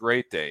Apple had a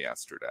great day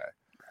yesterday.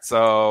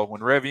 So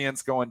when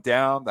Rivian's going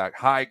down, that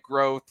high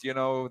growth,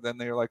 then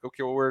they're like,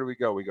 okay, well, where do we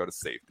go? We go to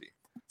safety.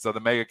 So the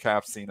mega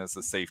cap seen as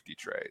a safety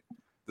trade.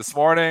 This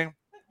morning,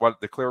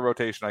 what the clear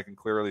rotation I can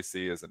clearly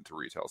see is into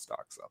retail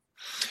stocks. So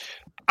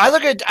I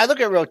look at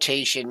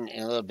rotation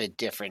in a little bit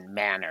different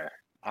manner.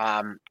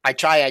 I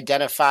try to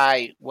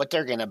identify what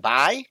they're going to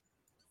buy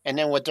and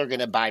then what they're going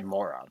to buy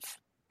more of.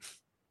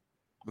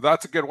 But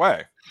that's a good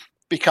way.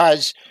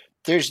 Because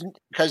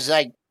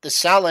the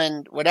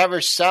selling, whatever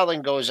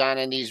selling goes on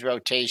in these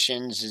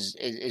rotations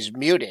is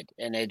muted,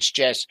 and it's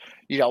just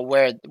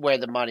where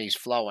the money's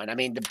flowing. I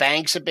mean, the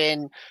banks have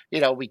been,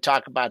 we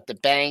talk about the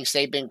banks,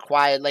 they've been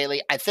quiet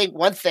lately. I think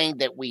one thing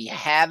that we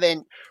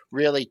haven't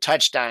really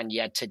touched on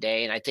yet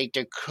today, and I think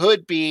there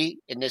could be,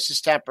 and this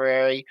is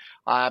temporary,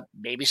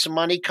 maybe some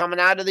money coming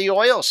out of the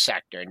oil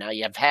sector. Now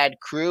you've had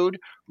crude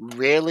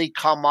really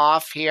come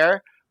off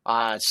here.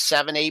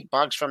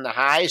 $7-8 from the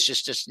highs,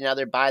 just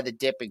another buy the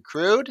dip in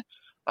crude.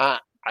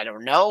 I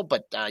don't know,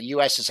 but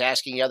U.S. is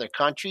asking other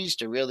countries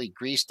to really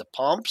grease the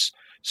pumps.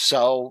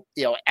 So,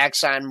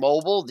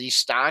 ExxonMobil, these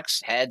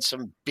stocks had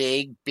some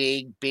big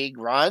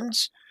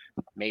runs.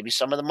 maybe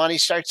some of the money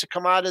starts to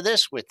come out of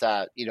this with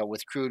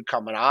with crude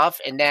coming off,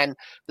 and then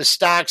the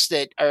stocks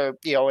that are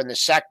in the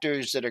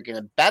sectors that are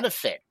going to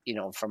benefit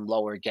from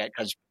lower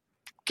because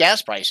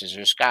gas prices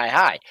are sky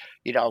high.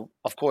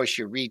 Of course,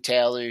 your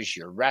retailers,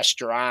 your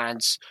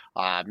restaurants,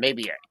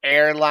 maybe your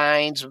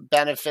airlines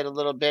benefit a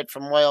little bit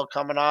from oil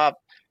coming up.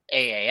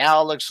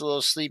 AAL looks a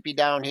little sleepy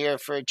down here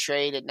for a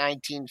trade at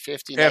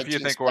 1950. If you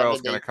think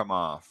oil's going to come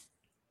off.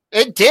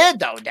 It did,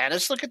 though,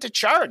 Dennis. Look at the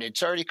chart.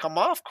 It's already come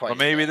off quite Well,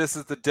 maybe this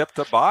is the dip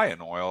to buy in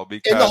oil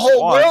because and the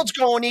whole world's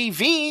going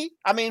EV.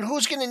 I mean,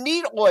 who's going to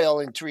need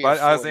oil in 3 or 4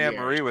 years? But as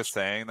Anne-Marie was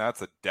saying,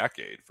 that's a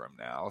decade from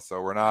now. So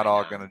we're not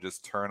all going to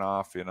just turn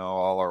off,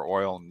 all our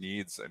oil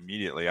needs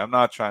immediately. I'm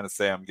not trying to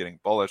say I'm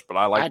getting bullish, but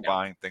I like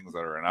buying things that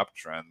are in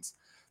uptrends.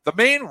 The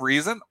main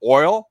reason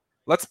oil,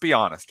 let's be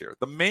honest here,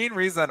 the main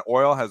reason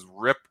oil has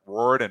ripped,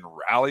 roared, and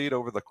rallied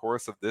over the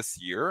course of this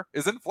year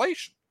is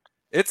inflation.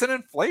 It's an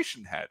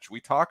inflation hedge. We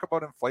talk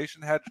about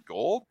inflation hedge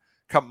gold.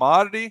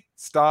 Commodity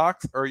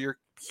stocks are your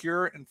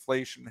pure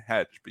inflation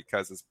hedge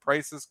because as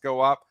prices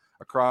go up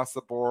across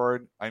the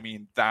board,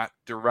 that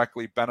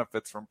directly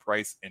benefits from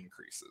price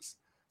increases.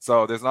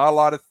 So there's not a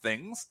lot of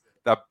things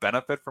that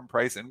benefit from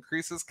price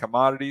increases.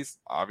 Commodities,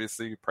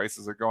 obviously,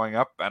 prices are going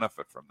up,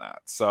 benefit from that.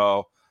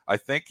 So I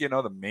think,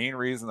 the main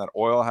reason that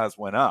oil has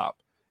went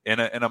up in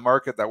a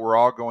market that we're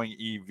all going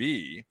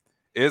EV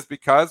is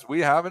because we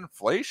have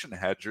inflation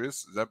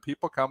hedges, that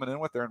people coming in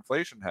with their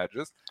inflation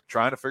hedges,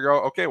 trying to figure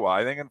out, okay, well,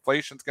 I think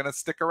inflation's going to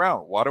stick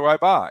around. What do I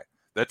buy?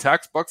 The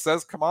textbook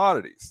says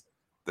commodities.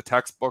 The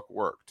textbook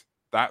worked.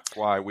 That's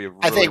why we have.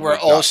 Really I think we're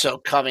also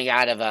coming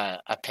out of a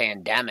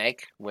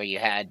pandemic where you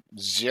had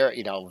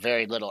zero,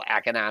 very little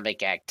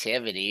economic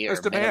activity.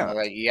 There's demand.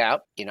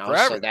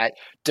 So that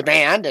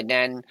demand, and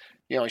then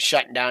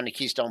shutting down the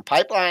Keystone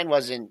Pipeline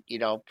wasn't,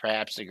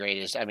 perhaps the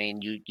greatest. I mean,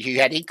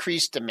 you had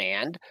increased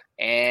demand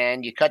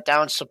and you cut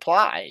down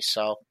supply.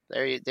 So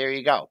there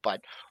you go.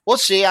 But we'll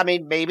see. I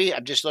mean, maybe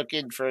I'm just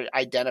looking for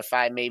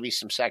identify maybe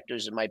some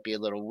sectors that might be a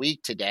little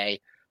weak today.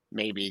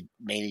 Maybe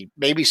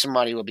some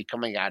money will be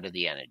coming out of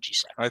the energy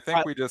sector. I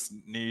think we just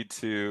need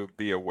to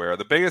be aware.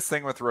 The biggest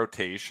thing with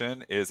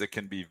rotation is it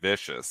can be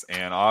vicious.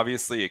 And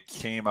obviously it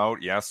came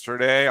out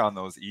yesterday on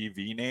those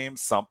EV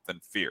names, something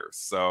fierce.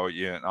 So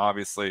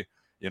obviously,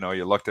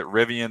 you looked at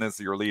Rivian as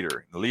your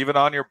leader. Leave it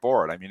on your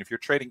board. I mean, if you're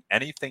trading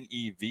anything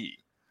EV,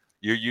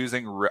 you're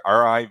using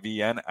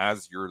RIVN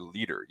as your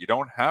leader. You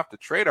don't have to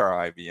trade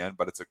RIVN,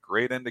 but it's a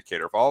great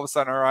indicator. If all of a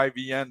sudden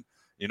RIVN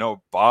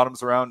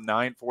bottoms around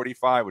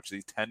 945, which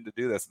they tend to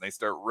do this, and they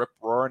start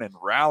rip-roaring and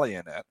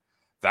rallying it,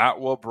 that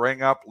will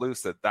bring up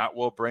Lucid. That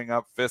will bring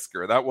up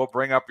Fisker. That will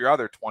bring up your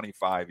other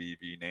 25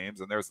 EV names,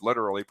 and there's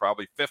literally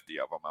probably 50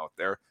 of them out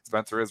there.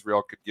 Spencer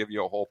Israel could give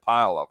you a whole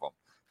pile of them.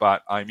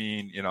 But,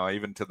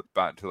 even to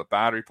the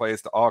battery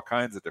place, to all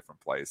kinds of different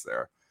plays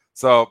there.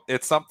 So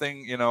it's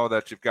something,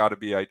 that you've got to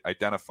be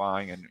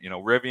identifying. And,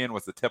 Rivian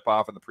was the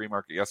tip-off in the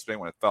pre-market yesterday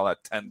when it fell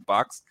at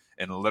 $10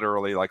 in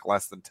literally like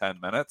less than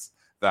 10 minutes.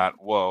 That,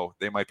 whoa,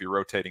 they might be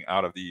rotating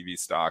out of the EV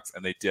stocks,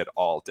 and they did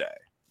all day.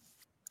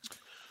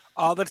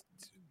 Let's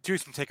do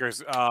some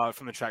takers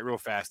from the chat real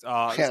fast.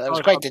 That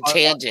was quite the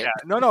tangent.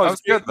 No, that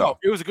was good, though.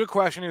 It was a good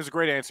question. It was a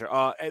great answer.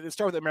 Let's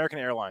start with American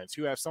Airlines.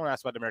 Someone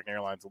asked about American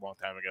Airlines a long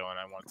time ago, and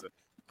I wanted to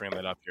bring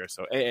that up here.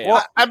 So,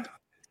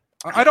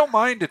 I don't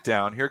mind it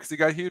down here because you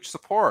got huge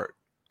support.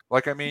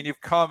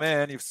 You've come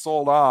in, you've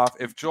sold off.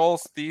 If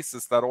Joel's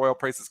thesis that oil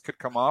prices could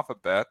come off a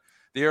bit,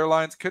 the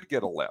airlines could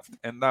get a lift,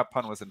 and that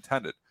pun was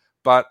intended.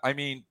 But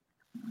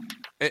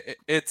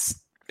it's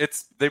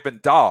they've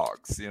been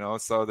dogs,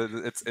 so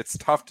it's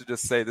tough to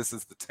just say this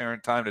is the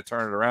time to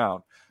turn it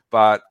around.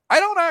 But I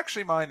don't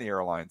actually mind the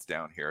airlines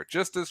down here.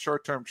 Just as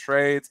short-term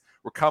trades,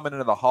 we're coming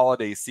into the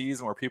holiday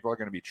season where people are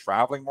going to be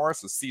traveling more,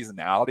 so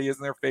seasonality is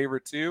in their favor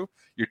too.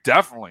 You're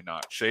definitely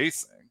not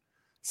chasing.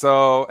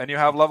 So, and you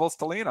have levels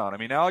to lean on.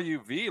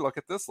 LUV, look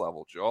at this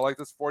level, Joel. Like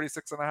this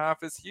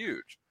 46.5 is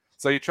huge.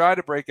 So you try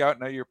to break out,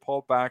 now you're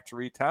pulled back to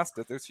retest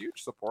it. There's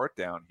huge support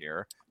down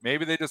here.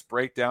 Maybe they just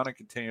break down and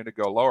continue to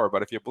go lower.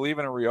 But if you believe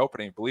in a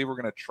reopening, believe we're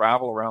going to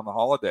travel around the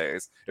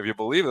holidays, if you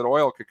believe that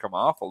oil could come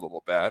off a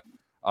little bit,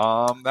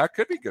 that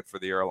could be good for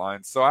the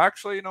airlines. So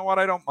actually, you know what?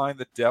 I don't mind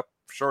the dip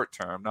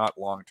short-term, not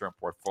long-term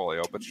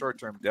portfolio, but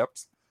short-term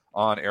dips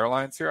on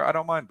airlines here. I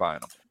don't mind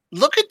buying them.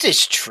 Look at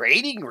this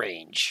trading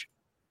range.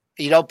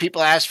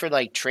 People ask for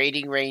like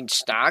trading range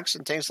stocks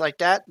and things like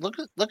that. Look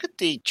at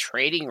the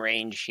trading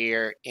range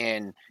here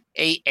in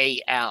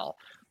AAL.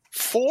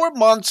 4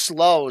 months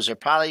lows are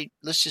probably,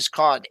 let's just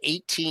call it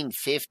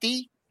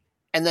 1850.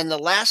 And then the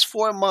last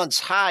 4 months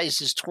highs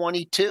is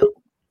 22.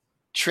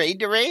 Trade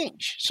the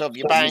range. So if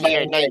you're buying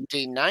here at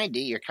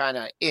 1990, you're kind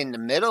of in the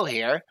middle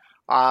here.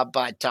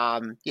 But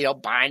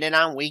buying it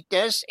on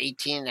weakness,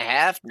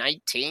 18.5,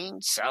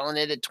 19, selling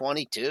it at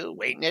 22,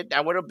 waiting it,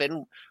 that would have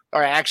been,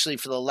 or actually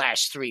for the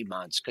last 3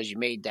 months, because you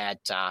made that,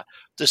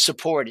 the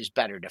support is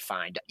better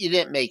defined. You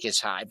didn't make as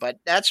high, but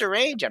that's a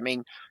range.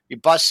 You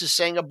bust this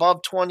thing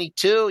above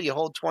 22, you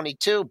hold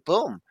 22,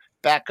 boom.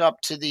 back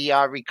up to the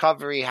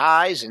recovery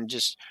highs and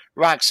just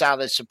rock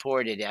solid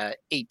support at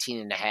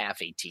 18.5,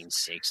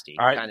 1860,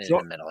 All right, kind of in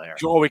the middle here.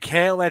 Joel, we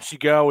can't let you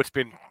go. It's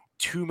been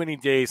too many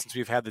days since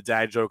we've had the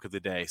dad joke of the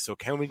day. So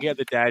can we get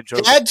the dad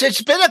joke?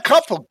 It's been a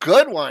couple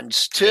good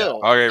ones too.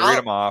 Yeah. Okay, read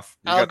them off.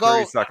 You got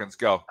 30 seconds.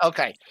 Go.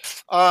 Okay.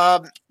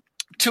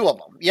 Two of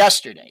them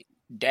yesterday.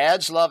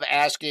 Dads love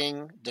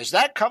asking, does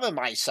that come in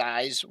my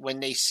size when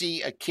they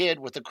see a kid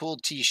with a cool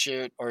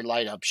t-shirt or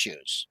light up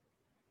shoes?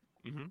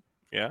 Mm-hmm.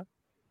 Yeah.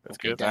 That's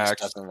okay, good. Dads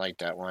doesn't like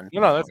that one.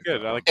 No, that's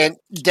good. I like and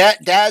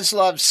that. Dads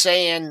love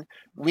saying,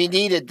 we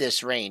needed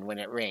this rain when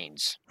it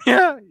rains.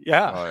 Yeah. Oh,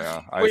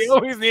 yeah. We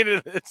always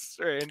needed this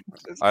rain.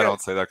 I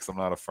don't say that because I'm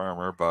not a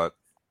farmer, but.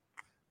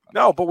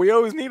 No, but we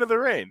always needed the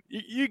rain.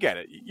 You get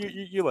it.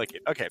 You like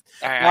it. Okay.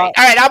 All right.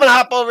 I'm going to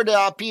hop over to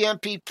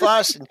PMP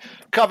Plus and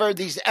cover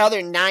these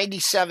other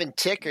 97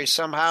 tickers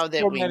somehow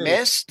that we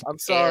missed. I'm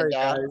sorry,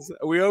 guys.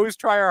 We always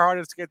try our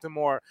hardest to get to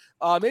more.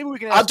 Maybe we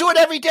can. I'll do it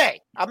every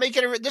day. I'll make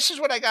it. This is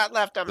what I got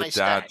left on my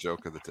stack. The dad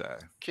joke of the day.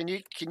 Can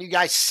you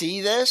guys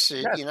see this?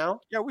 Yes. You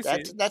know? Yeah, we see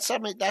it.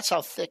 That's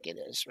how thick it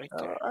is right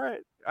there. All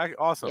right.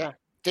 Awesome. Yeah.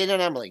 Dana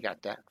and Emily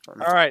got that.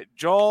 All right,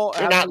 Joel.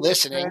 They're not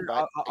listening,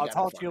 but I'll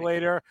talk to you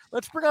later.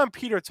 Let's bring on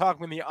Peter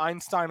talking the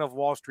Einstein of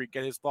Wall Street,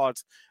 get his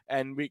thoughts,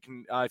 and we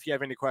can, if you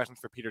have any questions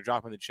for Peter,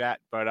 drop in the chat.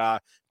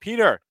 But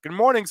Peter, good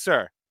morning,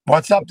 sir.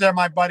 What's up there,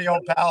 my buddy,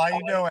 old pal? How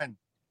you doing?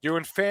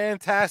 Doing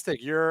fantastic.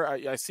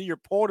 I see you're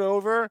pulled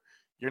over.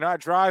 You're not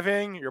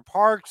driving. You're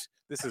parked.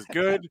 This is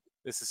good.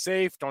 This is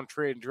safe. Don't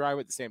trade and drive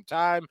at the same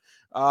time.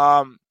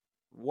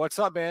 What's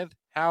up, man?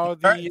 How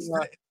It's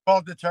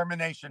called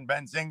determination,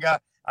 Benzinga.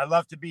 I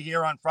love to be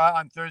here on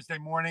Thursday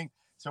morning.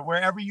 So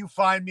wherever you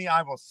find me,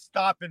 I will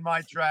stop in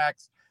my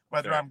tracks,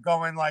 whether I'm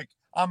going like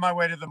on my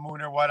way to the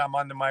moon or what, I'm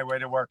on my way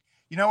to work.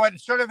 You know what?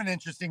 It's sort of an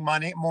interesting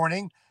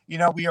morning. You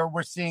know,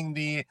 we're seeing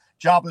the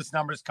jobless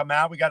numbers come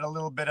out. We got a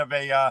little bit of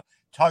a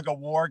tug of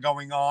war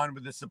going on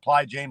with the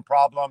supply chain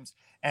problems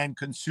and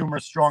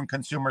strong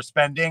consumer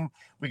spending.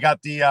 We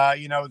got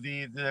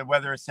the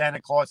whether Santa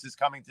Claus is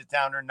coming to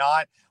town or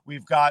not.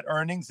 We've got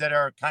earnings that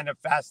are kind of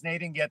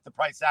fascinating, yet the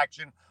price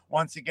action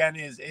once again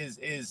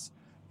is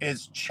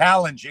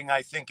challenging,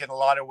 I think, in a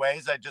lot of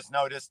ways. I just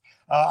noticed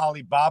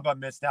Alibaba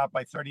missed out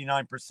by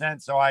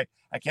 39%. So I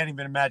can't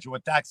even imagine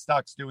what that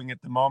stock's doing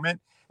at the moment.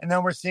 And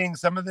then we're seeing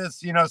some of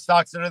this,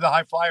 stocks that are the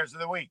high flyers of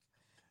the week.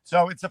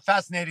 So it's a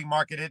fascinating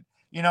market.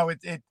 We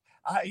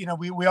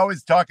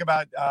always talk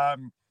about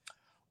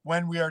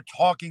when we are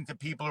talking to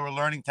people who are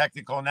learning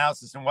technical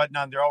analysis and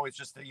whatnot, they're always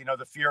just,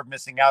 the fear of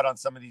missing out on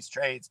some of these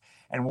trades.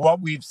 And what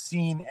we've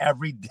seen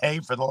every day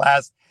for the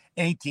last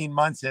 18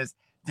 months is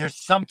there's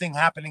something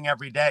happening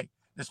every day.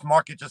 This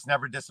market just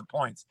never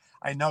disappoints.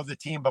 I know the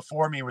team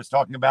before me was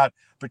talking about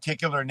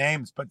particular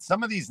names, but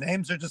some of these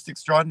names are just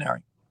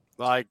extraordinary.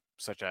 Like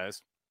such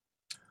as?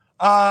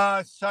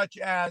 Look,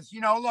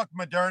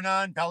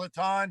 Moderna and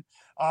Peloton,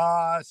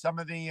 some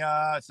of the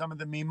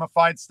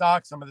memeified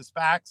stocks, some of the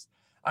SPACs.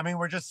 I mean,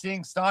 we're just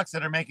seeing stocks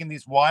that are making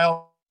these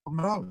wild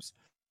moves.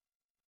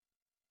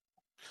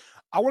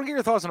 I want to get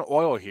your thoughts on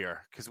oil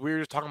here because we were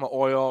just talking about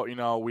oil.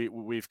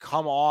 We've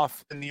come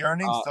off in the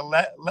earnings to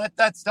let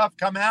that stuff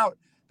come out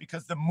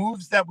because the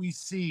moves that we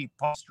see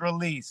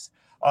post-release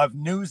of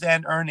news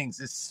and earnings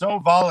is so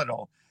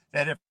volatile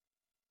that if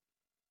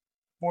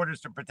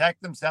orders to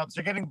protect themselves,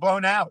 they're getting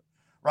blown out.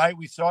 Right?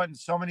 We saw it in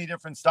so many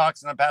different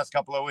stocks in the past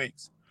couple of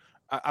weeks.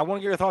 I want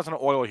to get your thoughts on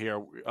oil here.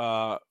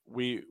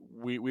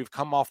 We've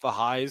come off the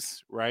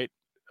highs, right?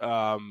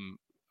 From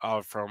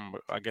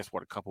I guess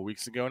a couple of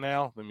weeks ago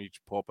now. Let me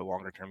pull up a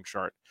longer term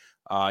chart.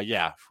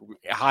 High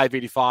of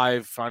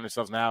 85. Find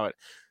ourselves now at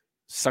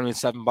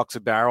 $77 a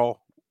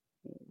barrel.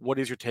 What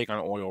is your take on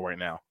oil right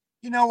now?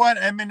 You know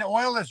what? I mean,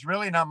 oil is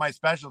really not my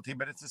specialty,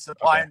 but it's a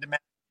supply and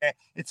demand.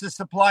 It's a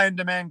supply and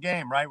demand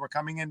game, right? We're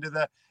coming into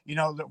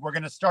we're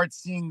going to start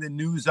seeing the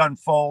news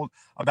unfold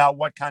about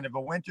what kind of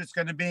a winter it's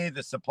going to be,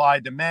 the supply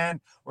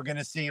demand. We're going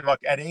to see, look,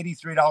 at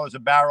 $83 a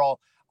barrel,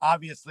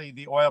 obviously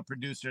the oil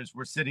producers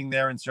were sitting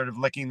there and sort of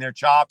licking their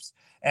chops,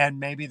 and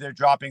maybe they're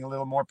dropping a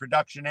little more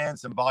production in,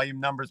 some volume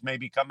numbers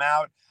maybe come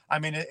out. I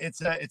mean,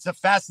 it's a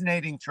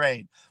fascinating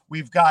trade.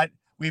 We've got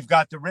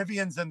the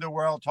Rivians in the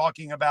world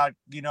talking about,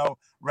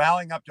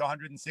 rallying up to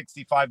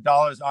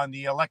 $165 on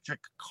the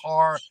electric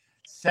car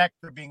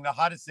sector being the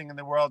hottest thing in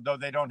the world, though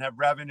they don't have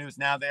revenues.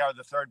 Now they are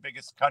the third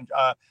biggest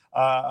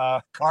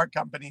car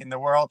company in the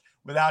world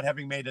without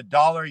having made a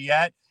dollar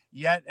yet.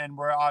 And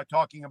we're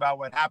talking about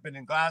what happened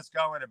in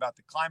Glasgow and about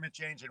the climate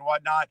change and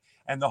whatnot,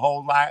 and the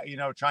whole,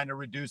 trying to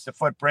reduce the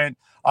footprint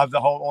of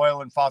the whole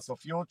oil and fossil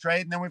fuel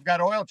trade. And then we've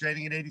got oil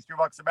trading at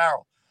 $83 a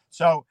barrel.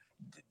 So,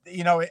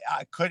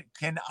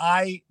 can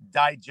I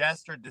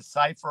digest or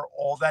decipher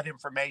all that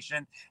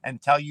information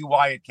and tell you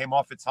why it came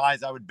off its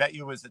highs? I would bet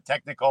you it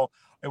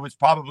was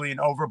probably an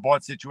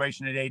overbought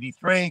situation at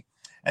 83.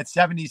 At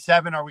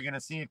 77, are we going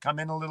to see it come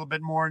in a little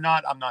bit more or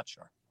not? I'm not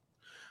sure.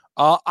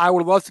 I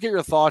would love to get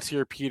your thoughts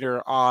here,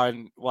 Peter,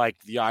 on like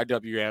the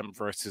IWM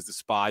versus the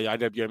SPY.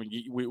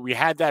 IWM, we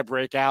had that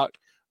breakout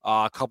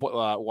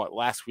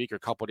last week or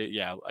couple days?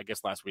 Yeah, I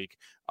guess last week.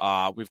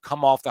 We've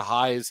come off the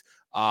highs,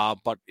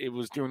 but it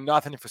was doing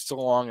nothing for so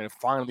long, and it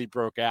finally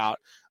broke out.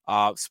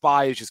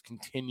 SPY is just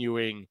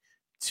continuing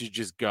to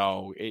just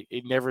go.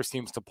 It never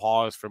seems to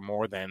pause for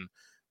more than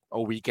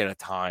a week at a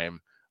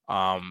time.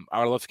 I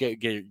would love to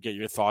get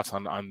your thoughts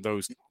on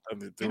those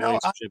the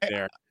relationship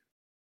there.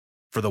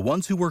 For the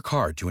ones who work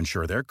hard to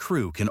ensure their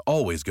crew can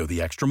always go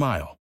the extra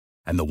mile,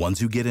 and the ones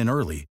who get in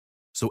early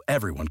so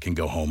everyone can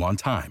go home on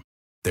time,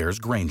 there's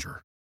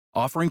Grainger,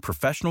 offering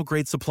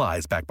professional-grade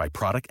supplies backed by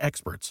product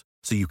experts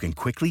so you can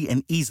quickly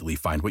and easily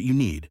find what you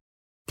need.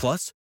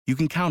 Plus, you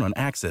can count on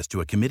access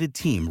to a committed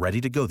team ready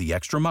to go the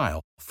extra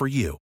mile for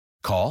you.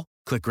 Call,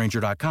 click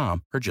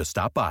Grainger.com, or just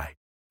stop by.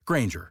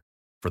 Grainger,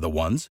 for the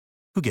ones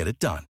who get it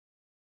done.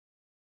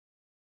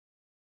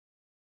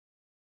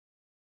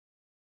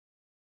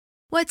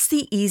 What's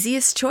the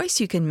easiest choice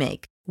you can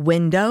make?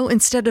 Window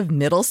instead of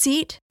middle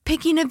seat?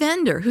 Picking a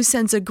vendor who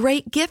sends a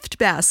great gift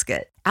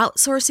basket?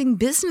 Outsourcing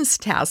business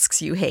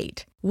tasks you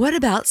hate? What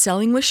about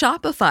selling with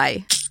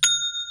Shopify?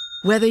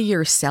 Whether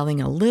you're selling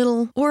a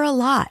little or a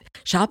lot,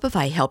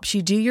 Shopify helps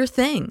you do your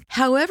thing,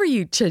 however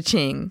you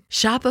cha-ching.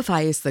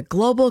 Shopify is the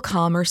global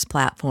commerce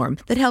platform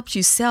that helps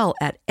you sell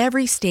at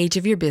every stage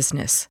of your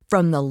business.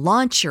 From the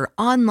launch your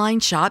online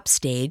shop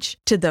stage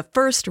to the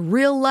first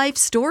real-life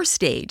store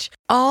stage,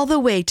 all the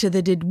way to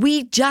the did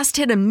we just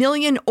hit 1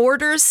 million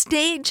orders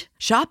stage.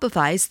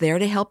 Shopify's there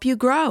to help you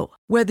grow.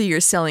 Whether you're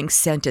selling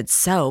scented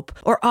soap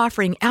or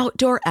offering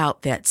outdoor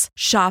outfits,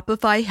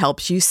 Shopify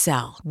helps you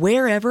sell.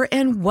 Wherever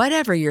and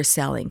whatever you're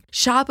selling,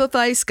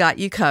 Shopify's got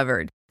you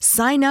covered.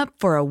 Sign up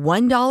for a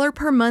 $1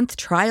 per month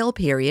trial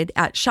period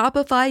at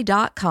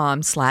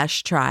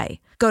shopify.com/try.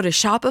 Go to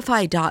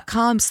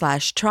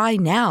shopify.com/try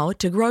now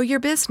to grow your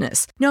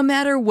business, no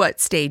matter what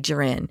stage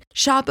you're in.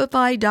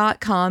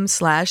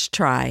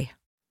 Shopify.com/try.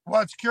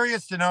 Well, it's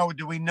curious to know,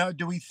 do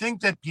we think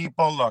that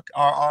people look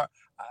at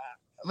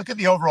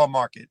the overall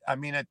market? I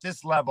mean, at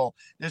this level,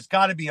 there's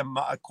got to be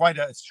quite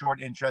a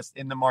short interest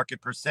in the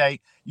market per se.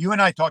 You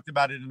and I talked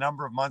about it a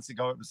number of months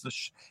ago. It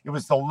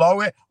was the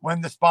lowest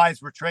when the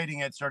SPYs were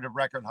trading at sort of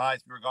record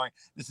highs. We were going,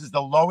 this is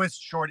the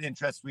lowest short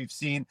interest we've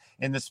seen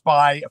in the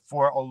SPY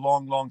for a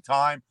long, long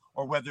time.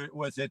 Or whether it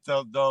was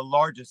the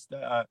largest,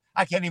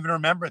 I can't even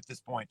remember at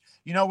this point.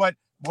 You know what?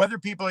 Whether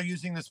people are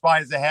using the SPY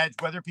as a hedge,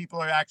 whether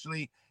people are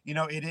actually,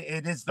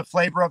 it is the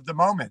flavor of the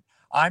moment.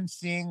 I'm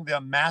seeing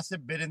the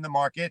massive bid in the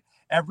market.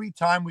 Every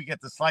time we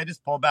get the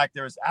slightest pullback,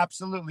 there is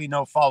absolutely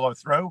no follow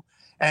through.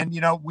 And,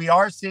 we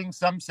are seeing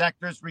some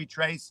sectors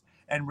retrace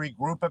and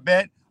regroup a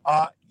bit.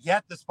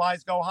 Yet the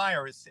SPYs go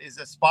higher. Is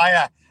a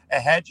SPY a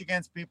hedge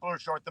against people who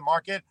short the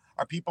market?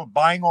 Are people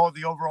buying all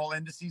the overall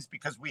indices?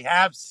 Because we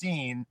have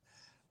seen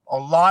a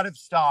lot of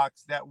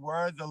stocks that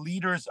were the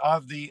leaders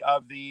of the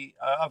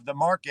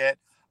market,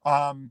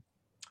 come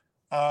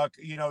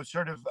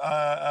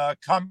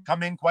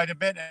in quite a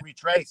bit and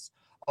retrace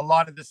a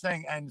lot of this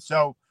thing. And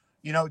so,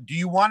 do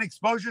you want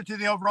exposure to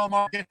the overall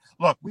market?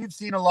 Look, we've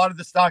seen a lot of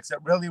the stocks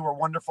that really were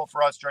wonderful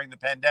for us during the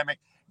pandemic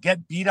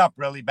get beat up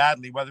really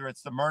badly, whether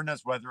it's the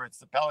Myrnas, whether it's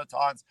the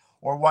Pelotons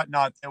or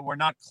whatnot. We're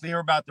not clear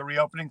about the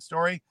reopening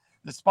story.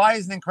 The SPY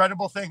is an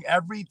incredible thing.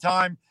 Every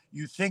time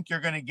you think you're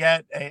going to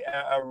get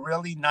a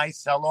really nice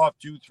sell-off,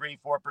 2%, 3%,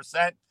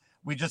 4%,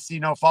 we just see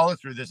no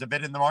follow-through. There's a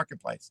bit in the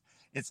marketplace.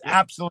 It's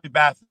absolutely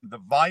baffling. The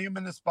volume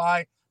in the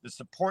SPY, the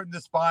support in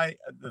the SPY,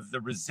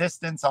 the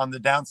resistance on the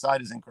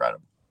downside is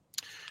incredible.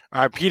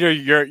 All right, Peter,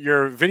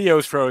 your video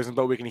is frozen,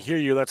 but we can hear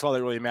you. That's all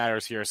that really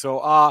matters here.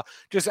 So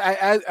just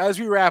as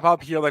we wrap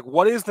up here, like,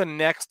 what is the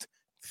next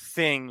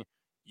thing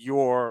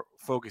you're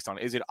focused on?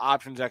 Is it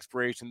options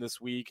expiration this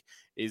week?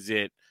 Is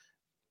it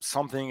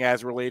something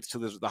as relates to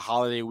the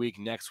holiday week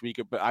next week?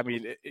 But I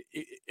mean,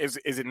 is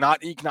it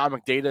not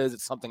economic data? Is it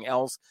something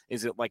else?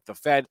 Is it like the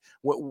Fed?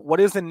 What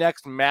is the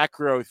next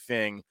macro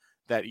thing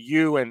that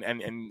you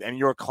and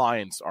your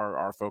clients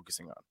are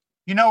focusing on?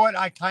 You know what?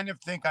 I kind of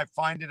think I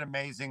find it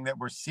amazing that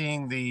we're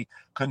seeing the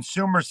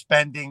consumer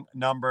spending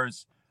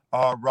numbers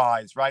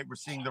rise, right? We're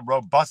seeing the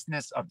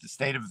robustness of the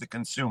state of the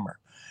consumer,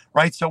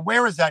 right? So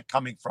where is that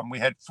coming from? We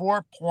had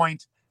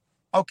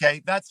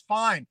okay, that's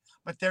fine.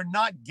 But they're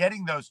not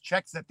getting those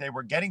checks that they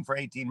were getting for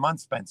 18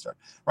 months, Spencer,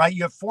 right?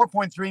 You have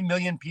 4.3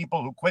 million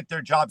people who quit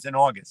their jobs in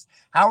August.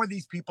 How are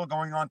these people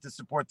going on to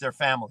support their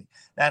family?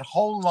 That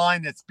whole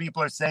line that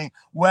people are saying,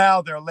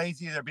 well, they're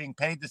lazy, they're being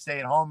paid to stay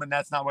at home, and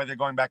that's not why they're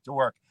going back to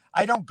work.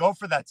 I don't go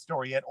for that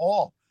story at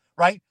all,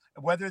 right?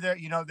 Whether they're,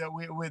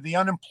 the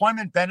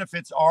unemployment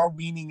benefits are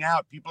weaning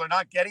out. People are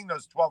not getting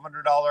those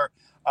 $1,200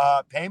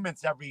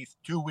 payments every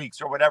 2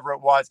 weeks or whatever it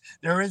was.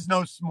 There is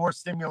no more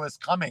stimulus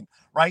coming,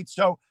 right?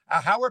 So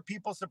how are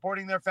people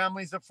supporting their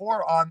families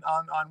on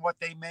what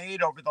they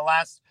made over the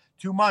last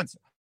 2 months?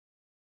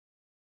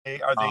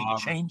 Are they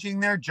changing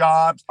their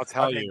jobs?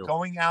 Are they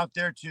going out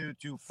there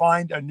to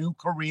find a new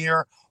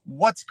career?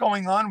 What's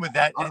going on with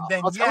that? And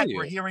then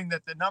we're hearing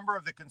that the number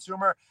of the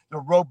consumer, the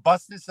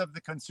robustness of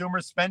the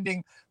consumer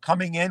spending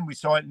coming in, we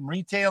saw it in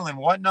retail and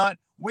whatnot.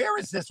 Where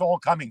is this all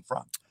coming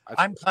from?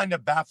 I'm kind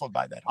of baffled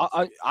by that.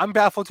 I'm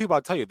baffled too, but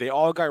I'll tell you, they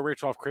all got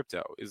rich off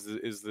crypto.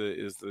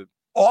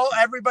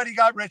 Everybody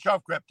got rich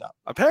off crypto?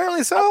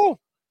 Apparently so.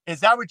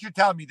 Is that what you're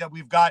telling me? That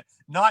we've got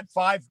not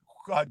 5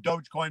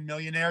 Dogecoin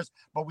millionaires,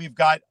 but we've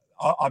got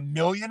a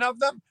million of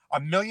them?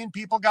 1 million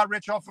people got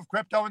rich off of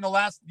crypto in the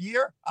last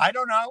year? I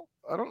don't know.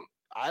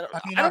 I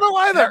don't know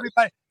either.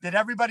 Did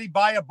everybody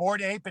buy a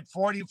Bored Ape at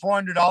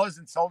 $400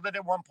 and sold it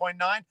at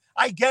 1.9?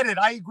 I get it.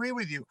 I agree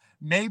with you.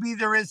 Maybe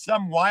there is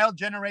some wild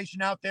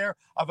generation out there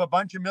of a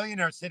bunch of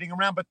millionaires sitting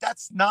around, but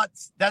that's not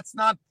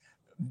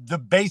the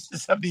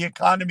basis of the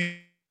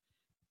economy.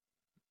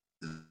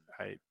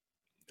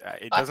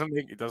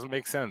 It doesn't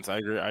make sense. I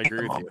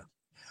agree with you.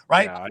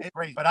 Right? Yeah,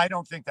 but I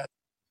don't think that.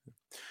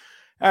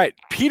 All right.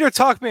 Peter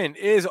Tuchman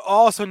is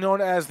also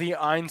known as the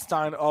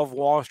Einstein of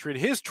Wall Street.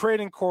 His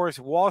trading course,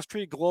 Wall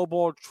Street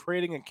Global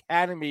Trading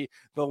Academy,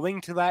 the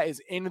link to that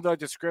is in the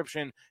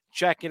description.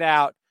 Check it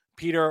out.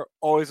 Peter,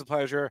 always a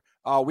pleasure.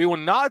 We will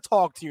not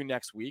talk to you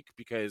next week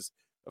because,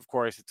 of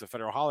course, it's a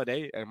federal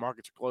holiday and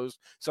markets are closed.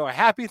 So a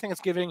happy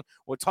Thanksgiving.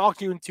 We'll talk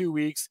to you in 2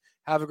 weeks.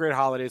 Have a great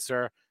holiday,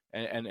 sir,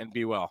 and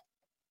be well.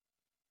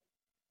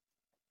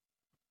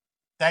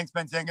 Thanks,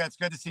 Benzinga. It's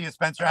good to see you,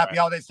 Spencer. Happy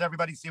holidays to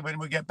everybody. See you when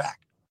we get back.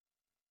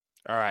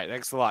 All right,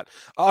 thanks a lot.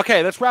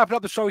 Okay, let's wrap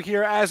up the show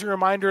here. As a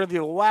reminder,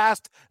 the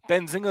last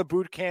Benzinga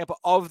boot camp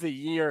of the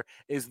year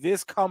is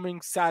this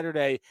coming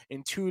Saturday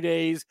in 2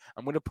 days.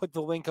 I'm going to put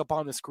the link up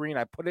on the screen.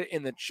 I put it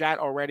in the chat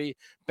already.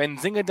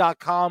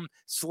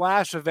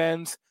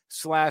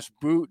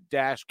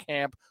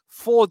 Benzinga.com/events/boot-camp.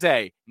 Full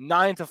day,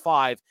 9 to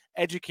 5,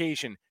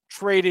 education,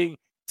 trading,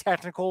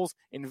 technicals,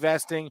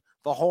 investing,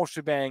 the whole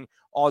shebang,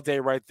 all day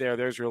right there.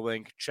 There's your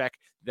link. Check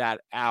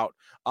that out.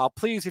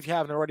 Please, if you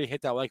haven't already,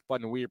 hit that like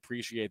button. We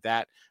appreciate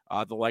that.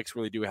 The likes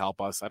really do help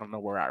us. I don't know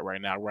where we're at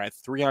right now. We're at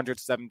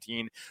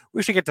 317.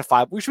 We should get to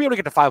 5. We should be able to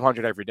get to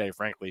 500 every day,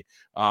 frankly.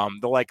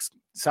 The likes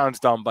sounds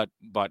dumb, but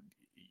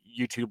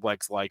YouTube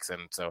likes,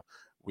 and so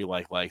we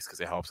like likes because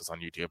it helps us on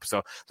YouTube.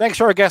 So thanks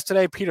to our guest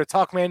today, Peter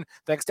Tuchman.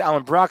 Thanks to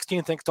Alan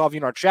Brockstein. Thanks to all of you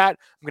in our chat.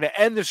 I'm going to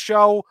end the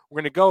show. We're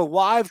going to go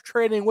live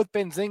trading with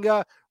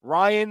Benzinga.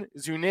 Ryan,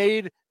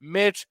 Zunaid,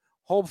 Mitch.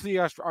 Hopefully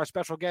our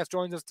special guest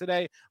joins us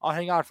today. I'll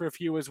hang out for a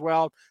few as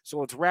well. So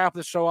let's wrap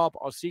the show up.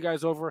 I'll see you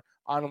guys over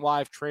on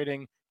live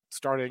trading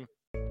starting.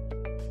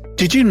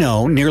 Did you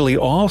know nearly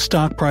all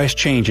stock price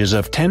changes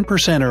of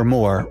 10% or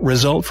more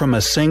result from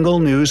a single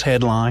news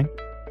headline?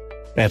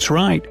 That's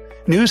right.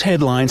 News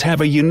headlines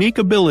have a unique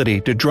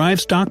ability to drive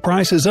stock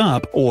prices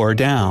up or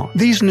down.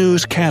 These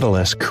news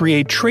catalysts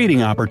create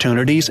trading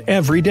opportunities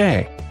every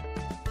day.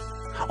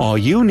 All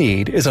you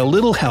need is a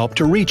little help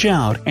to reach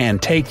out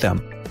and take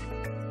them.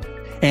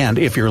 And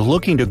if you're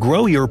looking to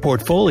grow your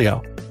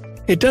portfolio,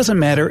 it doesn't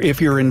matter if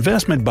your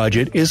investment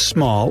budget is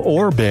small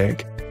or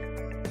big.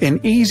 An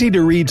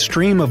easy-to-read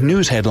stream of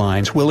news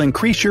headlines will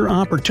increase your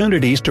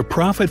opportunities to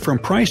profit from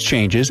price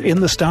changes in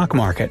the stock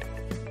market,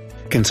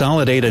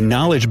 consolidate a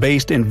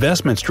knowledge-based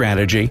investment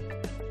strategy,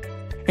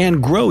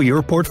 and grow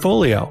your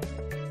portfolio.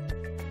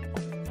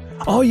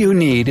 All you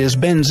need is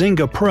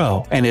Benzinga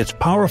Pro and its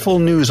powerful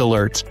news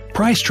alerts,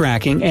 price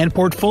tracking, and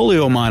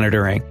portfolio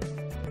monitoring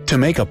to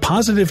make a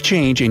positive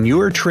change in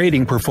your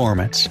trading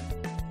performance.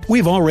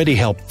 We've already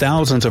helped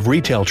thousands of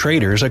retail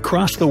traders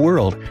across the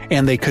world,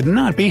 and they could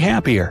not be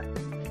happier.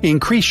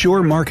 Increase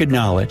your market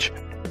knowledge,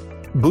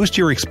 boost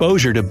your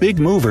exposure to big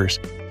movers,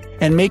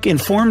 and make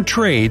informed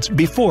trades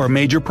before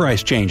major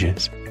price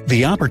changes.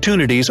 The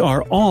opportunities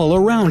are all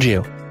around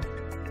you.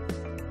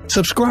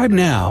 Subscribe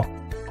now,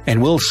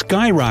 and we'll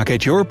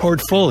skyrocket your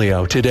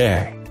portfolio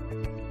today.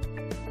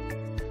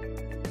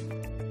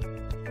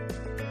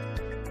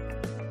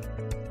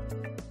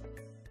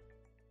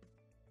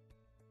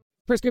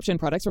 Prescription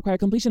products require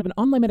completion of an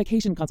online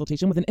medication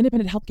consultation with an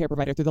independent healthcare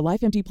provider through the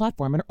LifeMD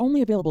platform and are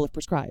only available if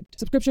prescribed.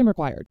 Subscription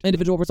required.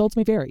 Individual results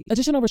may vary.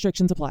 Additional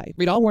restrictions apply.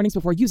 Read all warnings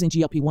before using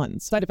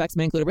GLP-1s. Side effects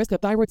may include a risk of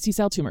thyroid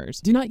C-cell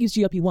tumors. Do not use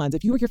GLP-1s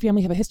if you or your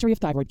family have a history of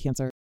thyroid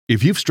cancer.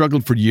 If you've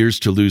struggled for years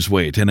to lose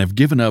weight and have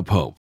given up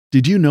hope,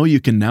 did you know you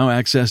can now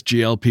access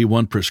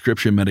GLP-1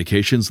 prescription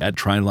medications at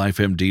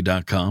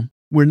TryLifeMD.com?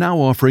 We're now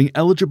offering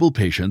eligible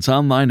patients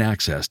online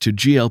access to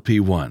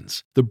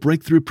GLP-1s, the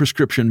breakthrough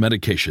prescription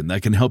medication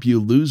that can help you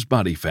lose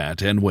body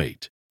fat and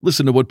weight.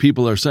 Listen to what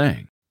people are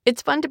saying.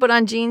 It's fun to put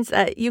on jeans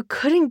that you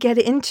couldn't get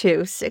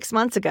into 6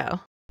 months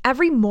ago.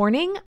 Every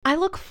morning, I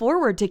look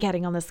forward to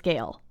getting on the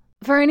scale.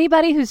 For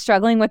anybody who's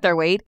struggling with their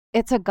weight,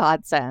 it's a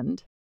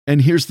godsend.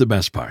 And here's the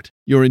best part.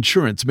 Your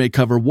insurance may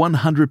cover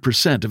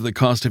 100% of the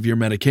cost of your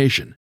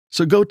medication.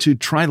 So go to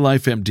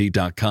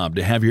TryLifeMD.com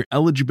to have your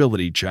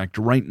eligibility checked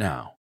right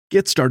now.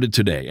 Get started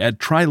today at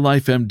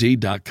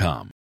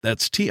TryLifeMD.com.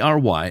 That's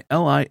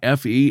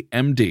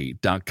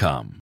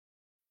TryLifeMD.com.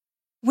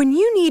 When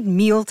you need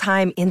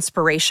mealtime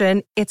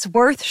inspiration, it's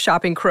worth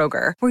shopping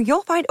Kroger, where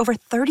you'll find over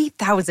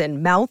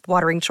 30,000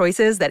 mouth-watering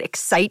choices that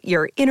excite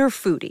your inner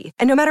foodie.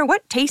 And no matter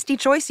what tasty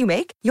choice you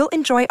make, you'll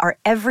enjoy our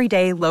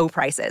everyday low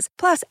prices,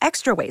 plus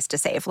extra ways to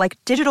save, like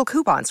digital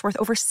coupons worth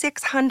over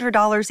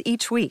 $600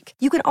 each week.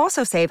 You can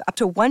also save up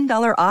to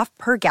 $1 off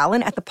per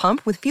gallon at the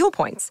pump with fuel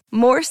points.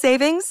 More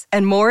savings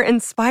and more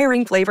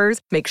inspiring flavors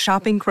make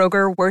shopping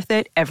Kroger worth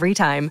it every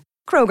time.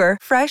 Kroger,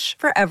 fresh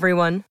for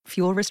everyone.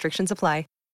 Fuel restrictions apply.